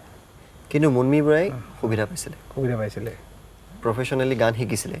কিন্তু মুন্মি বৰাই সুবিধা পাইছিলে প্ৰফেশ্যনেলি গান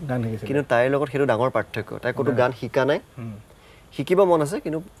শিকিছিলে কিন্তু তাইৰ লগত সেইটো ডাঙৰ পাৰ্থক্য তাই ক'তো গান শিকা নাই শিকিব মন আছে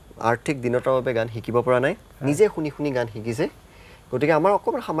কিন্তু আৰ্থিক দিনতাৰ বাবে গান শিকিব পৰা নাই নিজে শুনি শুনি গান শিকিছে গতিকে আমাৰ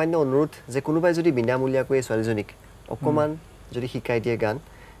অকণমান সামান্য অনুৰোধ যে কোনোবাই যদি বিনামূলীয়াকৈ ছোৱালীজনীক অকণমান যদি শিকাই দিয়ে গান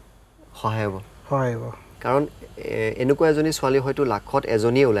সহায় হ'ব কাৰণ এনেকুৱা এজনী ছোৱালী হয়তো লাখত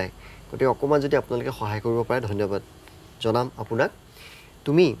এজনীয়ে ওলায় গতিকে অকণমান যদি আপোনালোকে সহায় কৰিব পাৰে ধন্যবাদ জনাম আপোনাক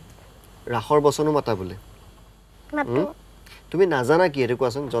তুমি ৰাসৰ বচনো মাতা বোলে তুমি নাজানা কি এইটো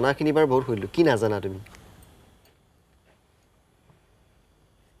কোৱাচোন জনাখিনি বাৰ বহুত সুধিলোঁ কি নাজানা তুমি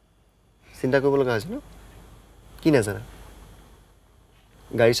চিন্তা কৰিব লগা হৈছে ন কি নাজানা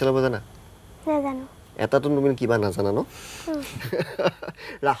গাড়ী চলাব জানা নাজানো এটাতো তুমি কিবা নাজানা ন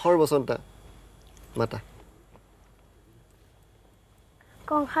ৰাসৰ বচনটা মাতা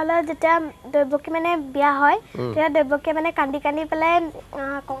কংসালৰ যেতিয়া দৈৱকী মানে বিয়া হয় তেতিয়া দৈৱকীয়ে মানে কান্দি কান্দি পেলাই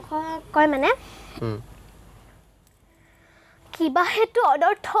কংস কয় মানে কিবা হেতু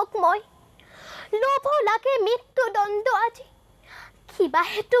অনৰ্থক মই লোভ লাগে মৃত্যু দণ্ড আজি কিবা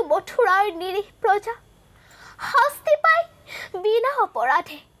হেতু মথুৰাৰ নিৰীহ প্ৰজা শাস্তি পাই বিনা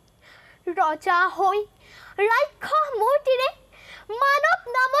অপৰাধে ৰজা হৈ ৰাক্ষস মূৰ্তিৰে মানৱ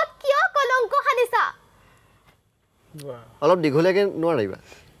নামত কিয় কলংক সানিছা অলপ দীঘলীয়াকৈ নোৱাৰিবা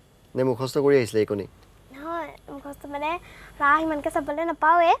নে মুখস্থ কৰি আহিছিলে এইকণি নহয় মুখস্থ মানে ৰাস ইমানকৈ চাবলৈ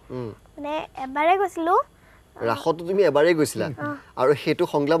নাপাওঁৱে মানে এবাৰে গৈছিলোঁ ৰাসতো তুমি এবাৰেই গৈছিলা আৰু সেইটো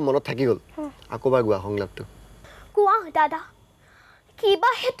সংলাপ মনত থাকি গ'ল আকৌ এবাৰ গোৱা সংলাপটো কোৱা দাদা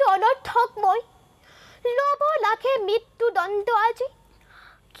কিবা হেতু অনৰ্থক মই লোভ লাগে মৃত্যু দণ্ড আজি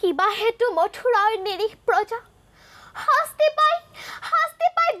কিবা হেতু মথুৰাৰ নিৰীহ প্ৰজা শাস্তি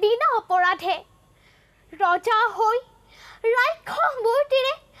পাই বিনা অপৰাধে ৰজা হৈ ৰাক্ষস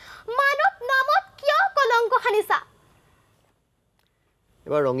মূৰ্তিৰে মানৱ নামত কিয় কলংক সানিছা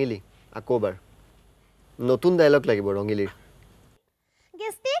এবাৰ ৰঙিলী আকৌ এবাৰ নতুন ডায়লগ লাগিব ৰঙিলীৰ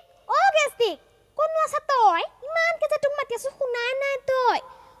গেষ্টিক কোন আছা তই ইমানকে যে তোক মাতি আছো শুনাই নাই তই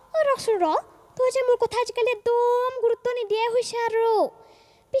ৰচো তই যে মোৰ কথা আজিকালি একদম গুৰুত্ব নিদিয়া হৈছে আৰু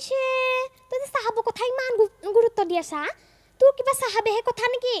পিছে তই যে চাহাবৰ কথা ইমান গুৰুত্ব দি আছা তোৰ কিবা চাহাবেহে কথা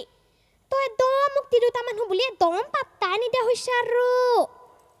নেকি তই একদম মোক তিৰোতা মানুহ বুলি একদম পাত্তাই নিদিয়া হৈছে আৰু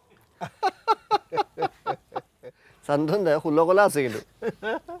শান্তন দা ষোল্লকলা আছে কিন্তু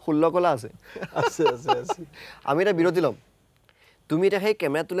ষোল্লকলা আছে আমি এটা বিৰতি ল'ম তুমি এতিয়া সেই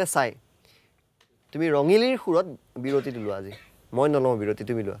কেমেৰাটোলৈ চাই তুমি ৰঙিলীৰ সুৰত বিৰতিটো লোৱা আজি মই নলওঁ বিৰতি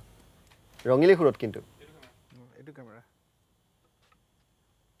তুমি লোৱা ৰঙিলীৰ সুৰত কিন্তু এইটো কেমেৰা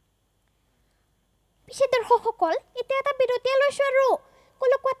পিছে দৰ্শকসকল এতিয়া এটা বিৰতিয়ে লৈছোঁ আৰু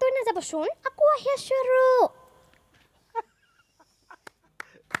কলৈ কোৱাকৈ নাযাবচোন আকৌ আহি আছোঁ আৰু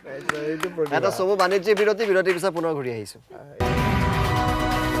এটা চমু বাণিজ্যিক বিৰতিৰ পিছত পুনৰ ঘূৰি আহিছোঁ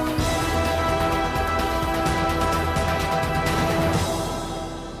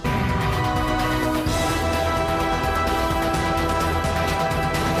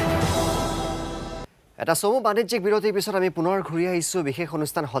এটা চমু বাণিজ্যিক বিৰতিৰ পিছত আমি পুনৰ ঘূৰি আহিছোঁ বিশেষ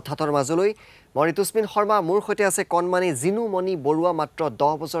অনুষ্ঠান হঠাৎৰ মাজলৈ মই ঋতুস্মিন শৰ্মা মোৰ সৈতে আছে কণমানি জিনুমণি বৰুৱা মাত্ৰ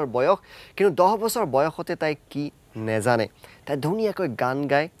 10 বছৰ বয়স কিন্তু 10 বছৰ বয়সতে তাই কি নেজানে তাই ধুনীয়াকৈ গান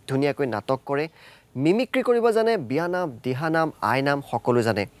গায় ধুনীয়াকৈ নাটক কৰে মিমিক্ৰি কৰিব জানে বিয়ানাম দিহানাম আইনাম সকলো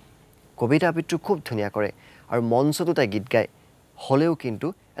জানে কবিতা আবৃত্তি খুব ধুনীয়া কৰে আৰু মঞ্চতো তাই গীত গায় হ'লেও কিন্তু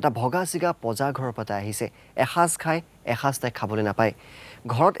এটা ভগা চিগা পজা ঘৰৰ পৰা আহিছে এসাঁজ খাই এসাঁজ তাই খাবলৈ নাপায়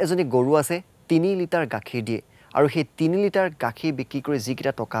ঘৰত এজনী গৰু আছে 3 লিটাৰ গাখীৰ দিয়ে আৰু সেই 3 লিটাৰ গাখীৰ বিক্ৰী কৰি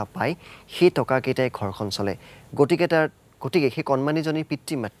যিকেইটা টকা পায় সেই টকাকেইটাই ঘৰখন চলে গতিকে তাৰ গতিকে সেই কণমানিজনীৰ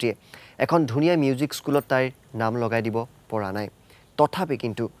পিতৃ মাতৃয়ে এখন ধুনীয়া মিউজিক স্কুলত তাইৰ নাম লগাই দিব পৰা নাই তথাপি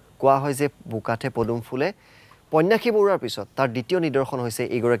কিন্তু কোৱা হয় যে বুকাতে পদুম ফুলে পন্যাসী বৰুৱাৰ পিছত তাৰ দ্বিতীয় নিদৰ্শন হৈছে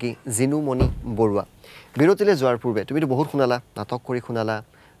এইগৰাকী জিনুমণি বৰুৱা বিৰতিলৈ যোৱাৰ পূৰ্বে তুমিতো বহুত শুনালা নাটক কৰি শুনালা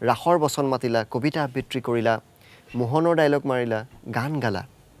ৰাসৰ বচন মাতিলা কবিতা আবৃত্তি কৰিলা মোহনৰ ডায়লগ মাৰিলা গান গালা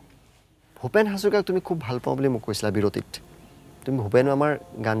ভূপেন হাজৰিকাক তুমি খুব ভাল পাওঁ বুলি মোক কৈছিলা বিৰতিত তুমি ভূপেন আমাৰ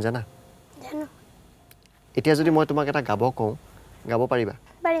গান জানা জানো এতিয়া যদি মই তোমাক এটা গাব কওঁ গাব পাৰিবা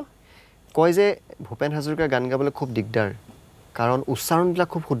পাৰিম কয় যে ভূপেন হাজৰিকাৰ গান গাবলৈ খুব দিগদাৰ কাৰণ উচ্চাৰণবিলাক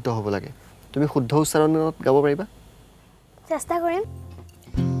খুব শুদ্ধ হ'ব লাগে তুমি শুদ্ধ উচ্চাৰণত গাব পাৰিবা চেষ্টা কৰিম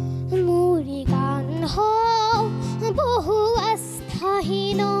মুৰি গান হও বহু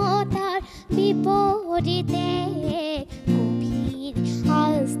আস্থাহীনতাৰ বিপৰীতে গভীৰ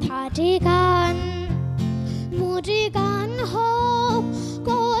আস্থাৰে গান মুৰি গান হও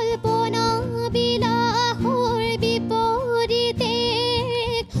কল্পনা বিলাসৰ বিপৰীতে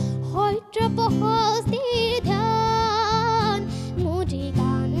সত্যপহস্তিৰ ধ্যান মুৰি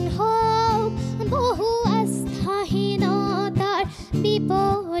গান হও বহু আস্থাহীনতাৰ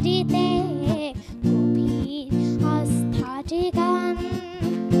বিপৰীতে গভীৰ আস্থাৰে গান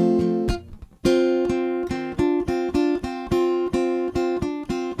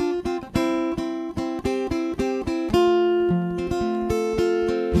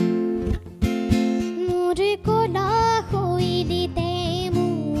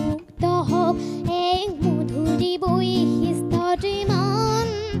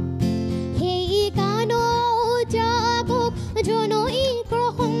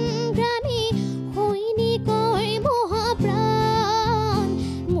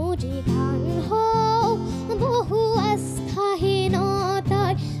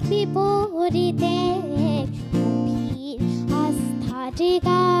বিপৰীতে গভীৰ আস্থাৰে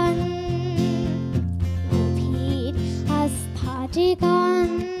গান গভীৰ আস্থাৰে গান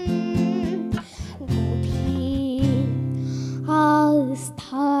গভীৰ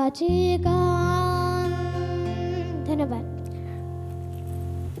আস্থাৰে গান ধন্যবাদ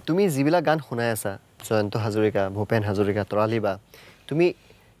তুমি যিবিলাক গান শুনাই আছা জয়ন্ত হাজৰিকা ভূপেন হাজৰিকা তৰালী বা তুমি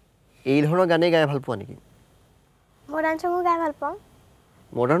এই ধৰণৰ গানেই গাই ভাল পোৱা নেকি মডাৰ্ণ চঙো গাই ভাল পাওঁ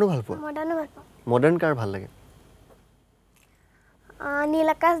মডাৰ্ণো ভাল পোৱা মডাৰ্ণো ভাল পাওঁ মডাৰ্ণ কাৰ ভাল লাগে নীল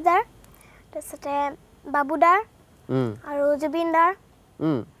আকাশ দাৰ তাৰপিছতে বাবু দাৰ আৰু জুবিন দাৰ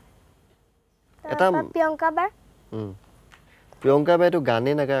এটা প্ৰিয়ংকা বাৰ প্ৰিয়ংকা বাইতো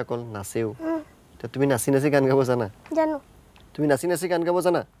গানেই নাগায় অকল নাচেও তুমি নাচি নাচি গান গাব জানা জানো তুমি নাচি নাচি গান গাব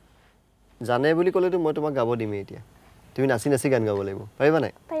জানা জানে বুলি ক'লেতো মই তোমাক গাব দিমেই এতিয়া তুমি নাচি নাচি গান গাব লাগিব পাৰিবা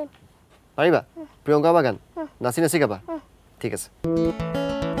নাই পাৰিম পাৰিবা প্ৰিয়ংকা বা গান নাচি নাচি গাবা ঠিক আছে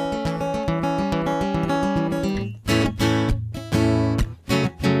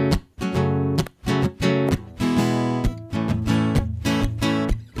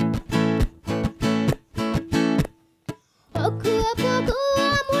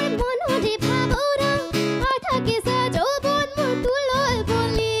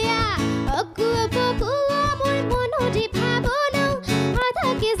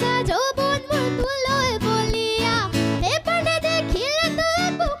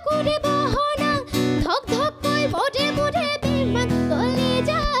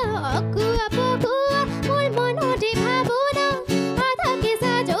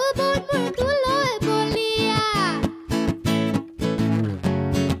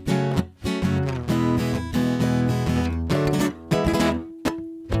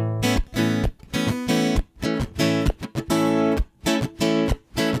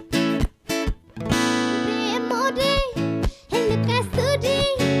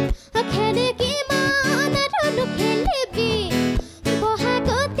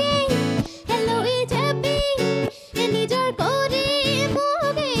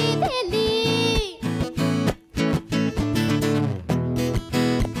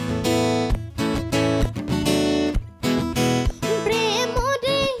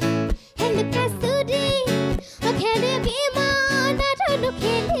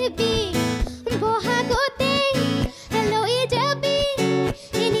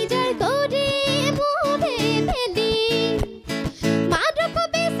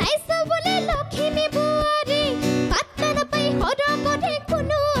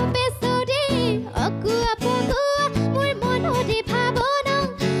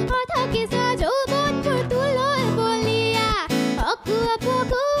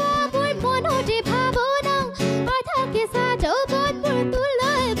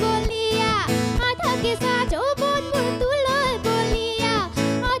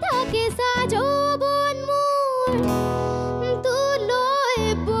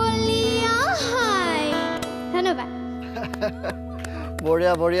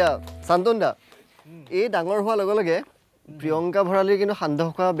বঢ়িয়া বঢ়িয়া শান্তন দা এই ডাঙৰ হোৱাৰ লগে লগে প্ৰিয়ংকা ভৰালীৰ কিন্তু সান্দহ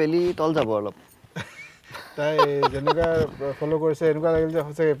খোৱা বেলি তল যাব অলপ তাই যেনেকুৱা ফলো কৰিছে এনেকুৱা লাগিল যে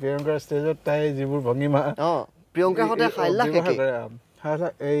সঁচাকৈ প্ৰিয়ংকাৰ ষ্টেজত তাই যিবোৰ ভংগীমা প্ৰিয়ংকাৰ সতে হাইলা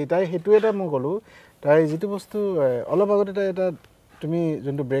এই তাই সেইটো এটা মই ক'লোঁ তাই যিটো বস্তু অলপ আগতে তাই এটা তুমি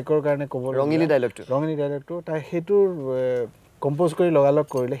যোনটো ব্ৰেকৰ কাৰণে ক'ব ৰঙিলী ডাইলগটো তাই সেইটোৰ কম্প'জ কৰি লগালগ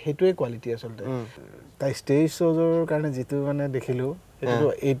কৰিলে সেইটোৱে কোৱালিটি আচলতে তাই ষ্টেজ শ্ব'জৰ কাৰণে যিটো মানে দেখিলোঁ সেইটো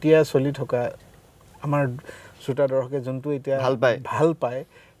এতিয়া চলি থকা আমাৰ শ্ৰোতা দৰ্শকে যোনটো এতিয়া ভাল পায়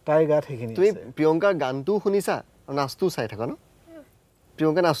তাই গাত সেইখিনি তুমি প্ৰিয়ংকাৰ গানটো শুনিছা আৰু নাচটো চাই থাকা ন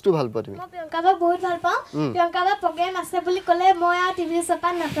প্ৰিয়ংকা নাচটো ভাল পোৱা তুমি মই প্ৰিয়ংকা বা বহুত ভাল পাওঁ প্ৰিয়ংকা বা প্ৰগ্ৰেম আছে বুলি ক'লে মই আৰু টিভি চপা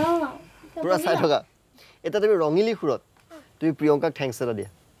নাটওঁ পুৰা চাই থকা এটা তুমি ৰঙিলী সুৰত তুমি প্ৰিয়ংকাক থেংকছ এটা দিয়া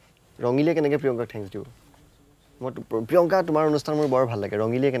ৰঙিলীয়ে কেনেকৈ প্ৰিয়ংকাক থেংকছ দিব মই প্ৰিয়ংকা তোমাৰ অনুষ্ঠান মোৰ বৰ ভাল লাগে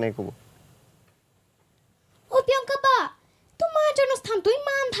ৰঙিলীয়ে কেনেকৈ ক'ব অ' প্ৰিয়ংকা বা তোমাৰ অনুষ্ঠানটো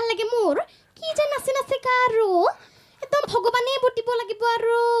ইমান ভাল লাগে মোৰ কি যে নাচি নাচি কা আৰু একদম ভগৱানে বুটিব লাগিব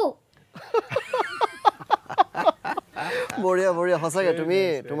আৰু বঢ়িয়া বঢ়িয়া সঁচাকৈ তুমি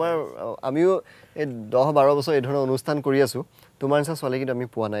তোমাৰ আমিও এই 10-12 বছৰ এই ধৰণৰ অনুষ্ঠান কৰি আছোঁ তোমাৰ নিচিনা ছোৱালী কিন্তু আমি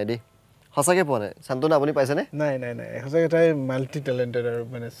পোৱা নাই দেই সঁচাকৈ পোৱা নাই শান্তনু আপুনি পাইছেনে নাই সঁচাকৈ তাই মাল্টি টেলেণ্টেড আৰু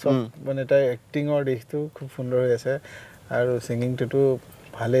মানে চব মানে তাই এক্টিঙৰ দিশটো খুব সুন্দৰ হৈ আছে আৰু ছিংগিংটোতো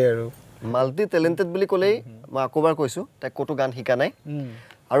ভালেই আৰু মাল্টি টেলেণ্টেড বুলি ক'লেই মই আকৌ এবাৰ কৈছোঁ তাইক ক'তো গান শিকা নাই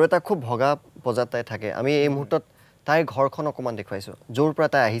আৰু এটা খুব ভগা পজাত তাই থাকে আমি এই মুহূৰ্তত তাইৰ ঘৰখন অকণমান দেখুৱাইছোঁ য'ৰ পৰা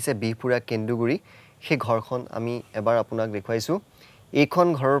তাই আহিছে বিহপুৰীয়া কেন্দুগুৰি সেই ঘৰখন আমি এবাৰ আপোনাক দেখুৱাইছোঁ এইখন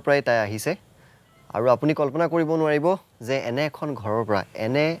ঘৰৰ পৰাই তাই আহিছে আৰু আপুনি কল্পনা কৰিব নোৱাৰিব যে এনে এখন ঘৰৰ পৰা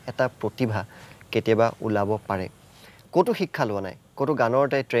এনে এটা প্ৰতিভা কেতিয়াবা ওলাব পাৰে ক'তো শিক্ষা লোৱা নাই ক'তো গানৰ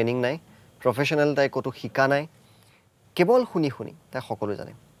তাই ট্ৰেইনিং নাই প্ৰফেশ্যনেল তাই ক'তো শিকা নাই কেৱল শুনি শুনি তাই সকলো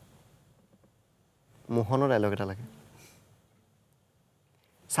জানে মোহনৰ ডাইলগ এটা লাগে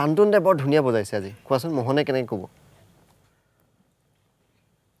শান্তন দাই বৰ ধুনীয়া বজাইছে আজি কোৱাচোন মোহনে কেনেকৈ ক'ব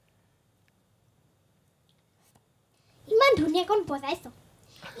ইমান ধুনীয়াকৈ বজাইছ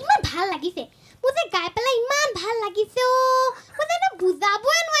ইমান ভাল লাগিছে মোৰ যে গাই পেলাই ইমান ভাল লাগিছে মই যে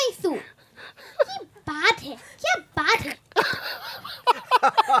বুজাবই নোৱাৰিছোঁ কি বাত হে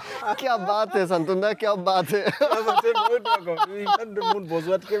क्या बात है शाন্তন দা क्या बात है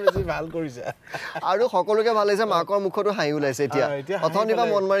বজোৱাতকৈ বেছি ভাল কৰিছে আৰু সকলোকে ভাল লাগিছে মাকৰ মুখতো হাঁহি ওলাইছে এতিয়া অথনিৰ পৰা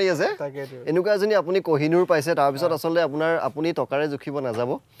মন মাৰি আছে এনেকুৱা এজনী আপুনি কহিনুৰ পাইছে তাৰপিছত আচলতে আপুনি টকাৰে জুখিব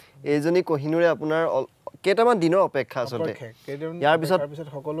নাযাব এইজনী কহিনুৰে আপোনাৰ কেইটামান দিনৰ অপেক্ষা আচলতে ইয়াৰ পিছত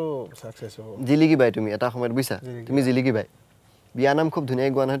সকলো ছাকচেছ হ'ব জিলিকি বাই তুমি এটা সময়ত বুজিছা তুমি জিলিকি বাই বিয়া নাম খুব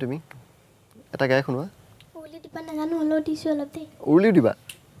ধুনীয়াকৈ গোৱা নহয় তুমি এটা গাই শুনোৱা উৰুলি দিবা নাজানো হ'লেও দিছোঁ অলপ দেই উৰুলিও দিবা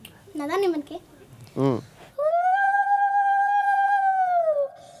নাজানো ইমানকৈ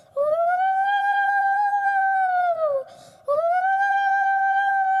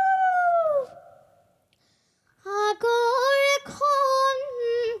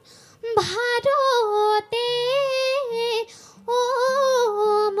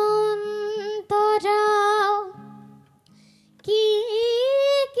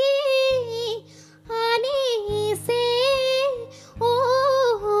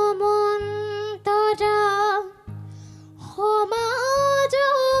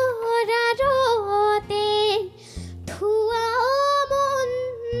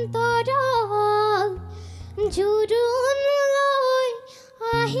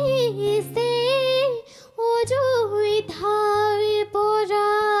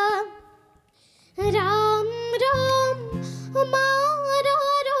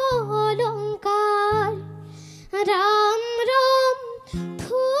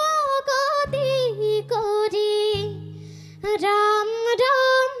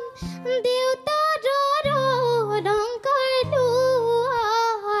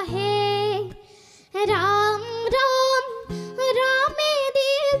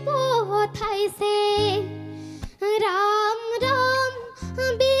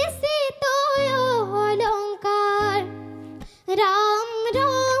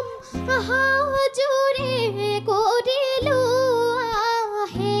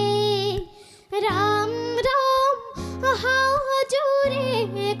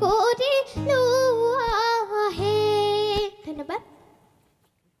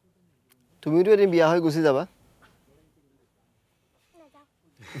তুমিতো এদিন বিয়া হৈ গুচি যাবা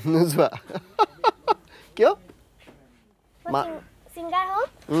নোযোৱা কিয়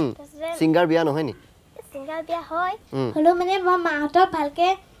সিংগাৰ বিয়া নহয় নি সিংগাৰ বিয়া হয় হ'লেও মানে মই মাহঁতক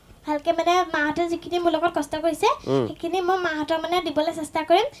ভালকে মানে মাহঁতে যিখিনি মোৰ লগত কষ্ট কৰিছে সেইখিনি মই মাহঁতক মানে দিবলৈ চেষ্টা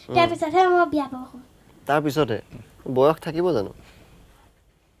কৰিম তাৰপিছতহে মই বিয়া পাব তাৰপিছতে বয়স থাকিব জানো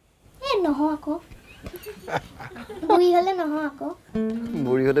নহয় আকৌ বুঢ়ী হ'লে নহয় আকৌ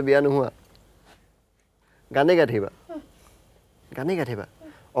বুঢ়ী হ'লে বিয়া নোহোৱা গানে গাই থাকিবা গানে গাই থাকিবা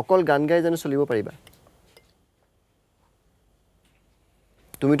অকল গান গাই জানো চলিব পাৰিবা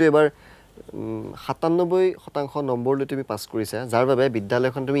তুমিতো এবাৰ 97% নম্বৰ লৈ তুমি পাছ কৰিছা যাৰ বাবে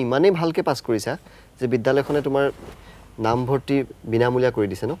বিদ্যালয়খন তুমি ইমানেই ভালকৈ পাছ কৰিছা যে বিদ্যালয়খনে তোমাৰ নামভৰ্তি বিনামূলীয়া কৰি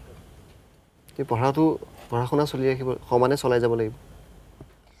দিছে ন তুমি পঢ়া শুনা চলি ৰাখিব সমানে চলাই যাব লাগিব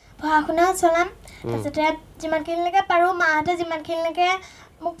পঢ়া শুনা চলাম তাৰপিছতে যিমানখিনিলৈকে পাৰোঁ মাহঁতে যিমানখিনিলৈকে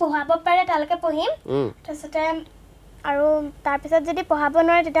মোক পঢ়াব পাৰে তালৈকে পঢ়িম তাৰপিছতে আৰু তাৰপিছত যদি পঢ়াব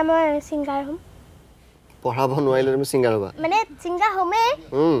নোৱাৰে তেতিয়া মই ছিংগাৰ হ'ম পঢ়াব নোৱাৰিলে তুমি ছিংগাৰ হ'বা মানে ছিংগাৰ হ'মেই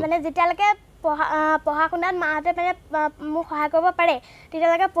মানে যেতিয়ালৈকে পঢ়া শুনাত মাহঁতে মানে মোক সহায় কৰিব পাৰে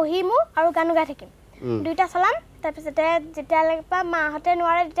তেতিয়ালৈকে পঢ়িমো আৰু গানো গাই থাকিম দুইটা চলাম তাৰপিছতে যেতিয়ালৈকে পৰা মাহঁতে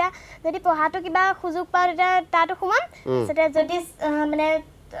নোৱাৰে তেতিয়া যদি পঢ়াটো কিবা সুযোগ পাওঁ তেতিয়া তাতো সোমাম তাৰপিছতে যদি মানে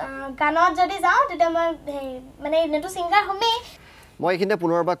গানত যদি যাওঁ তেতিয়া মই মানে এনেতো ছিংগাৰ হ'মেই মই এইখিনিতে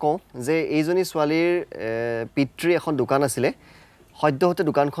পুনৰবাৰ কওঁ যে এইজনী ছোৱালীৰ পিতৃৰ এখন দোকান আছিলে সদ্যহতে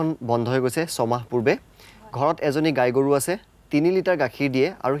দোকানখন বন্ধ হৈ গৈছে 6 মাহ পূৰ্বে ঘৰত এজনী গাই গৰু আছে 3 লিটাৰ গাখীৰ দিয়ে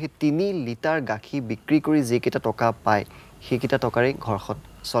আৰু সেই 3 লিটাৰ গাখীৰ বিক্ৰী কৰি যিকেইটা টকা পায় সেইকেইটা টকাৰেই ঘৰখন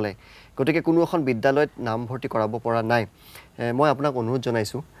চলে গতিকে কোনো এখন বিদ্যালয়ত নামভৰ্তি কৰাব পৰা নাই মই আপোনাক অনুৰোধ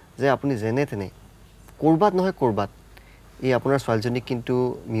জনাইছোঁ যে আপুনি যেনে তেনে ক'ৰবাত নহয় ক'ৰবাত এই আপোনাৰ ছোৱালীজনীক কিন্তু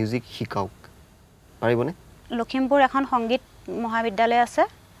মিউজিক শিকাওক পাৰিবনে লখিমপুৰ এখন সংগীত মহাবিদ্যালয় আছে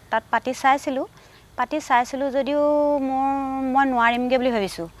তাত পাতি চাইছিলোঁ যদিও মই নোৱাৰিমগৈ বুলি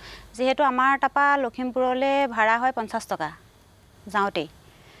ভাবিছোঁ যিহেতু আমাৰ তাৰপৰা লখিমপুৰলৈ ভাড়া হয় 50 টকা যাওঁতেই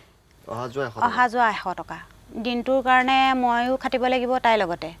অহা যোৱা 100 টকা দিনটোৰ কাৰণে ময়ো খাটিব লাগিব তাইৰ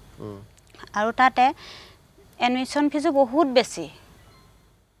লগতে আৰু তাতে এডমিশ্যন ফিজো বহুত বেছি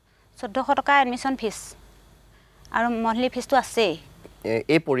 1400 টকা এডমিশ্যন ফিজ আৰু মন্থলি ফিজটো আছেই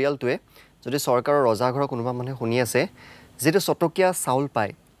এই পৰিয়ালটোৱে যদি চৰকাৰৰ ৰজাঘৰৰ কোনোবা মানুহে শুনি আছে যিটো চটকীয়া চাউল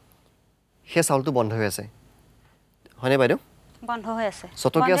পায় সেই চাউলটো বন্ধ হৈ আছে হয়নে বাইদেউ বন্ধ হৈ আছে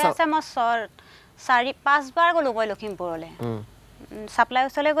চটকীয়া আছে মই 4-5 বাৰ গ'লোঁ মই লখিমপুৰলৈ ছাপ্লাই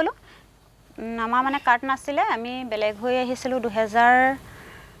ওচৰলৈ গ'লোঁ আমাৰ মানে কাৰ্ড নাছিলে আমি বেলেগ হৈ আহিছিলোঁ 2014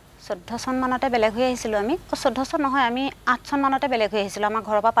 চন মানতে বেলেগ হৈ আহিছিলোঁ আমি 14 চন নহয় আমি 8 চন মানতে বেলেগ হৈ আহিছিলোঁ আমাৰ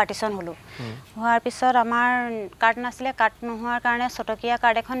ঘৰৰ পৰা পাৰ্টিশ্যন হ'লোঁ হোৱাৰ পিছত আমাৰ কাৰ্ড নাছিলে কাৰ্ড নোহোৱাৰ কাৰণে চটকীয়া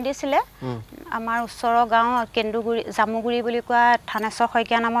কাৰ্ড এখন দিছিলে আমাৰ ওচৰৰ গাঁও কেন্দুগুৰি জামুগুৰি বুলি কোৱা থানেশ্বৰ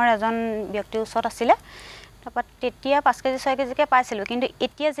শইকীয়া নামৰ এজন ব্যক্তিৰ ওচৰত আছিলে তাৰপৰা তেতিয়া 5 কেজি 6 কেজিকৈ পাইছিলোঁ কিন্তু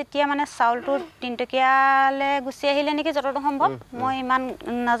এতিয়া যেতিয়া মানে চাউলটো 3 টকীয়ালৈ গুচি আহিলে নেকি যতদূৰ সম্ভৱ মই ইমান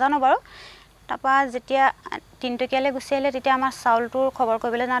নাজানো বাৰু তাৰপৰা যেতিয়া 3 টকীয়ালৈ গুচি আহিলে তেতিয়া আমাৰ চাউলটোৰ খবৰ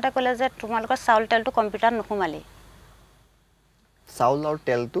কৰিবলৈ যাওঁতে ক'লে যে তোমালোকৰ চাউল তেলটো কম্পিউটাৰত নোসোমালি চাউল আৰু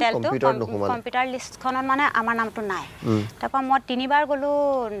তেলটো কম্পিউটাৰত নোসোমালে কম্পিউটাৰ লিষ্টখনত মানে আমাৰ নামটো নাই তাৰপৰা মই 3 বাৰ গ'লোঁ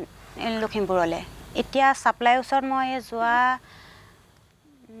লখিমপুৰলৈ এতিয়া ছাপ্লাই ওচৰত মই যোৱা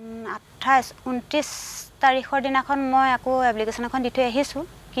 28-29 তাৰিখৰ দিনাখন মই আকৌ এপ্লিকেশ্যন এখন দি থৈ আহিছোঁ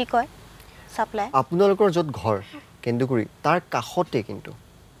কি কয় ছাপ্লাই আপোনালোকৰ য'ত ঘৰ কেন্দুগুৰি তাৰ কাষতে কিন্তু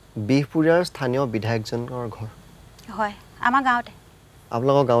বিহপুৰীয়াৰ স্থানীয় বিধায়কজনৰ ঘৰ হয় আমাৰ গাঁৱতে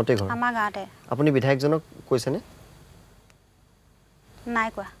আপোনালোকৰ গাঁৱতে ঘৰ আমাৰ গাঁৱতে আপুনি বিধায়কজনক কৈছেনে নাই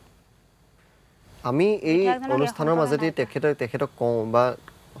কোৱা আমি এই অনুষ্ঠানৰ মাজতে তেখেতক কওঁ বা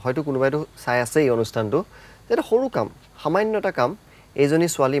হয়তো কোনোবাইতো চাই আছে এই অনুষ্ঠানটো এটা সৰু কাম সামান্য এটা কাম এইজনী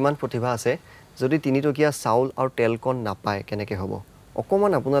ছোৱালী ইমান প্ৰতিভা আছে যদি 3 টকীয়া চাউল আৰু তেলকণ নাপায় কেনেকৈ হ'ব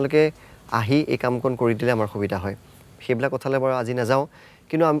অকণমান আপোনালোকে আহি এই কামকণ কৰি দিলে আমাৰ সুবিধা হয় সেইবিলাক কথালৈ বাৰু আজি নাযাওঁ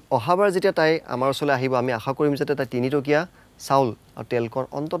কিন্তু অহাবাৰ যেতিয়া তাই আমাৰ ওচৰলৈ আহিব আমি আশা কৰিম যাতে তাই 3 টকীয়া চাউল আৰু তেলকণ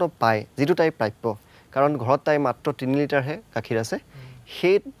অন্ততঃ পায় যিটো তাইৰ প্ৰাপ্য কাৰণ ঘৰত তাই মাত্ৰ 3 লিটাৰহে গাখীৰ আছে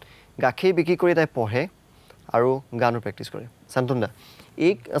সেই গাখীৰ বিক্ৰী কৰি তাই পঢ়ে আৰু গানো প্ৰেক্টিছ কৰে শান্তনু দা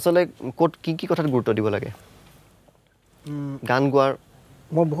এই আচলতে ক'ত কি কথাত গুৰুত্ব দিব লাগে গান গোৱাৰ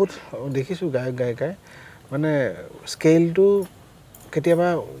মই বহুত দেখিছোঁ গায়িকাই মানে স্কেলটো কেতিয়াবা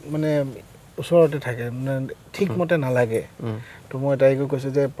মানে ওচৰতে থাকে মানে ঠিকমতে নালাগে তো মই তাইকো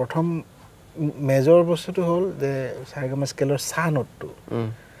কৈছোঁ যে প্ৰথম মেজৰ বস্তুটো হ'ল যে চাৰেগামা স্কেলৰ চা নোটটো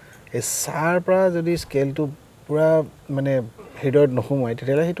এই চাৰ পৰা যদি স্কেলটো পূৰা মানে হৃদয়ত নোসোমায়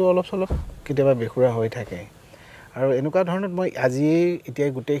তেতিয়াহ'লে সেইটো অলপ চলপ কেতিয়াবা বেসুৰা হৈ থাকে আৰু এনেকুৱা ধৰণত মই আজিয়েই এতিয়া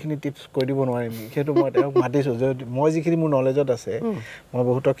গোটেইখিনি টিপছ কৈ দিব নোৱাৰিম সেইটো মই তেওঁক মাতিছোঁ যে মই যিখিনি মোৰ নলেজত আছে মই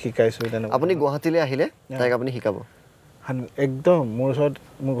বহুতক শিকাইছোঁ তেনেকুৱা আপুনি গুৱাহাটীলৈ আহিলে তাইক আপুনি শিকাব একদম মোৰ ওচৰত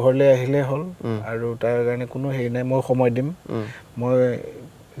মোৰ ঘৰলৈ আহিলে হ'ল আৰু তাৰ কাৰণে কোনো হেৰি নাই মই সময় দিম মই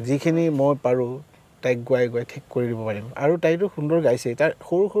যিখিনি মই পাৰোঁ তাইক গুৱাই ঠিক কৰি দিব পাৰিম আৰু তাইতো সুন্দৰ গাইছেই তাৰ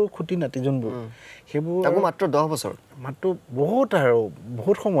সৰু সৰু খুটি নাতি যোনবোৰ সেইবোৰ তাকো মাত্ৰ 10 বছৰ মাত্ৰ বহুত আৰু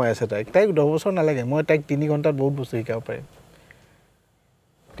বহুত সময় আছে তাইক 10 বছৰ নালাগে মই তাইক 3 ঘণ্টাত বহুত বস্তু শিকাব পাৰিম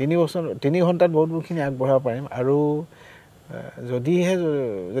 3 ঘণ্টাত বহুতখিনি আগবঢ়াব পাৰিম আৰু যদিহে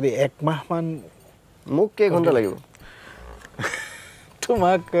যদি 1 মাহমান মোক কেই ঘণ্টা লাগিব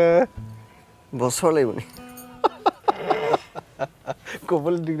তোমাক বছৰ লাগিব নি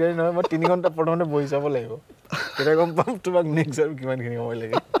ক'বলৈ দিগদাৰী নহয় মই 3 ঘণ্টা প্ৰথমতে বহি চাব লাগিব তেতিয়া গম পাম তোমাক নেক্সট আৰু কিমানখিনি সময়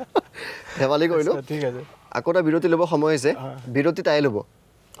লাগে ধেমালি কৰিলোঁ ঠিক আছে আকৌ এটা বিৰতি ল'ব সময় হৈছে বিৰতি তাই ল'ব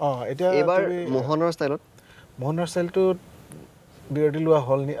এতিয়া এইবাৰ মোহনৰ ষ্টাইলত বিৰতি লোৱা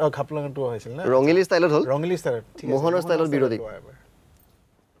হ'ল নি খাপলাঙটো হৈছিল না ৰঙিলী ষ্টাইলত হ'ল ৰঙিলী ষ্টাইলত ঠিক আছে মোহনৰ ষ্টাইলত বিৰতি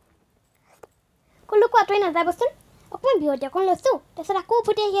কলো কোৱাটোৱে নাযাবচোন অকণমান বিৰতি অকণ লৈছোঁ তাৰপিছত আকৌ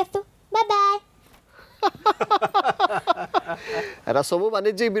উভতি আহি আছোঁ বাই বাই এটা চমু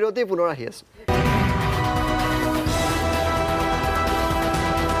বাণিজ্যিক বিৰতি পুনৰ আহি আছোঁ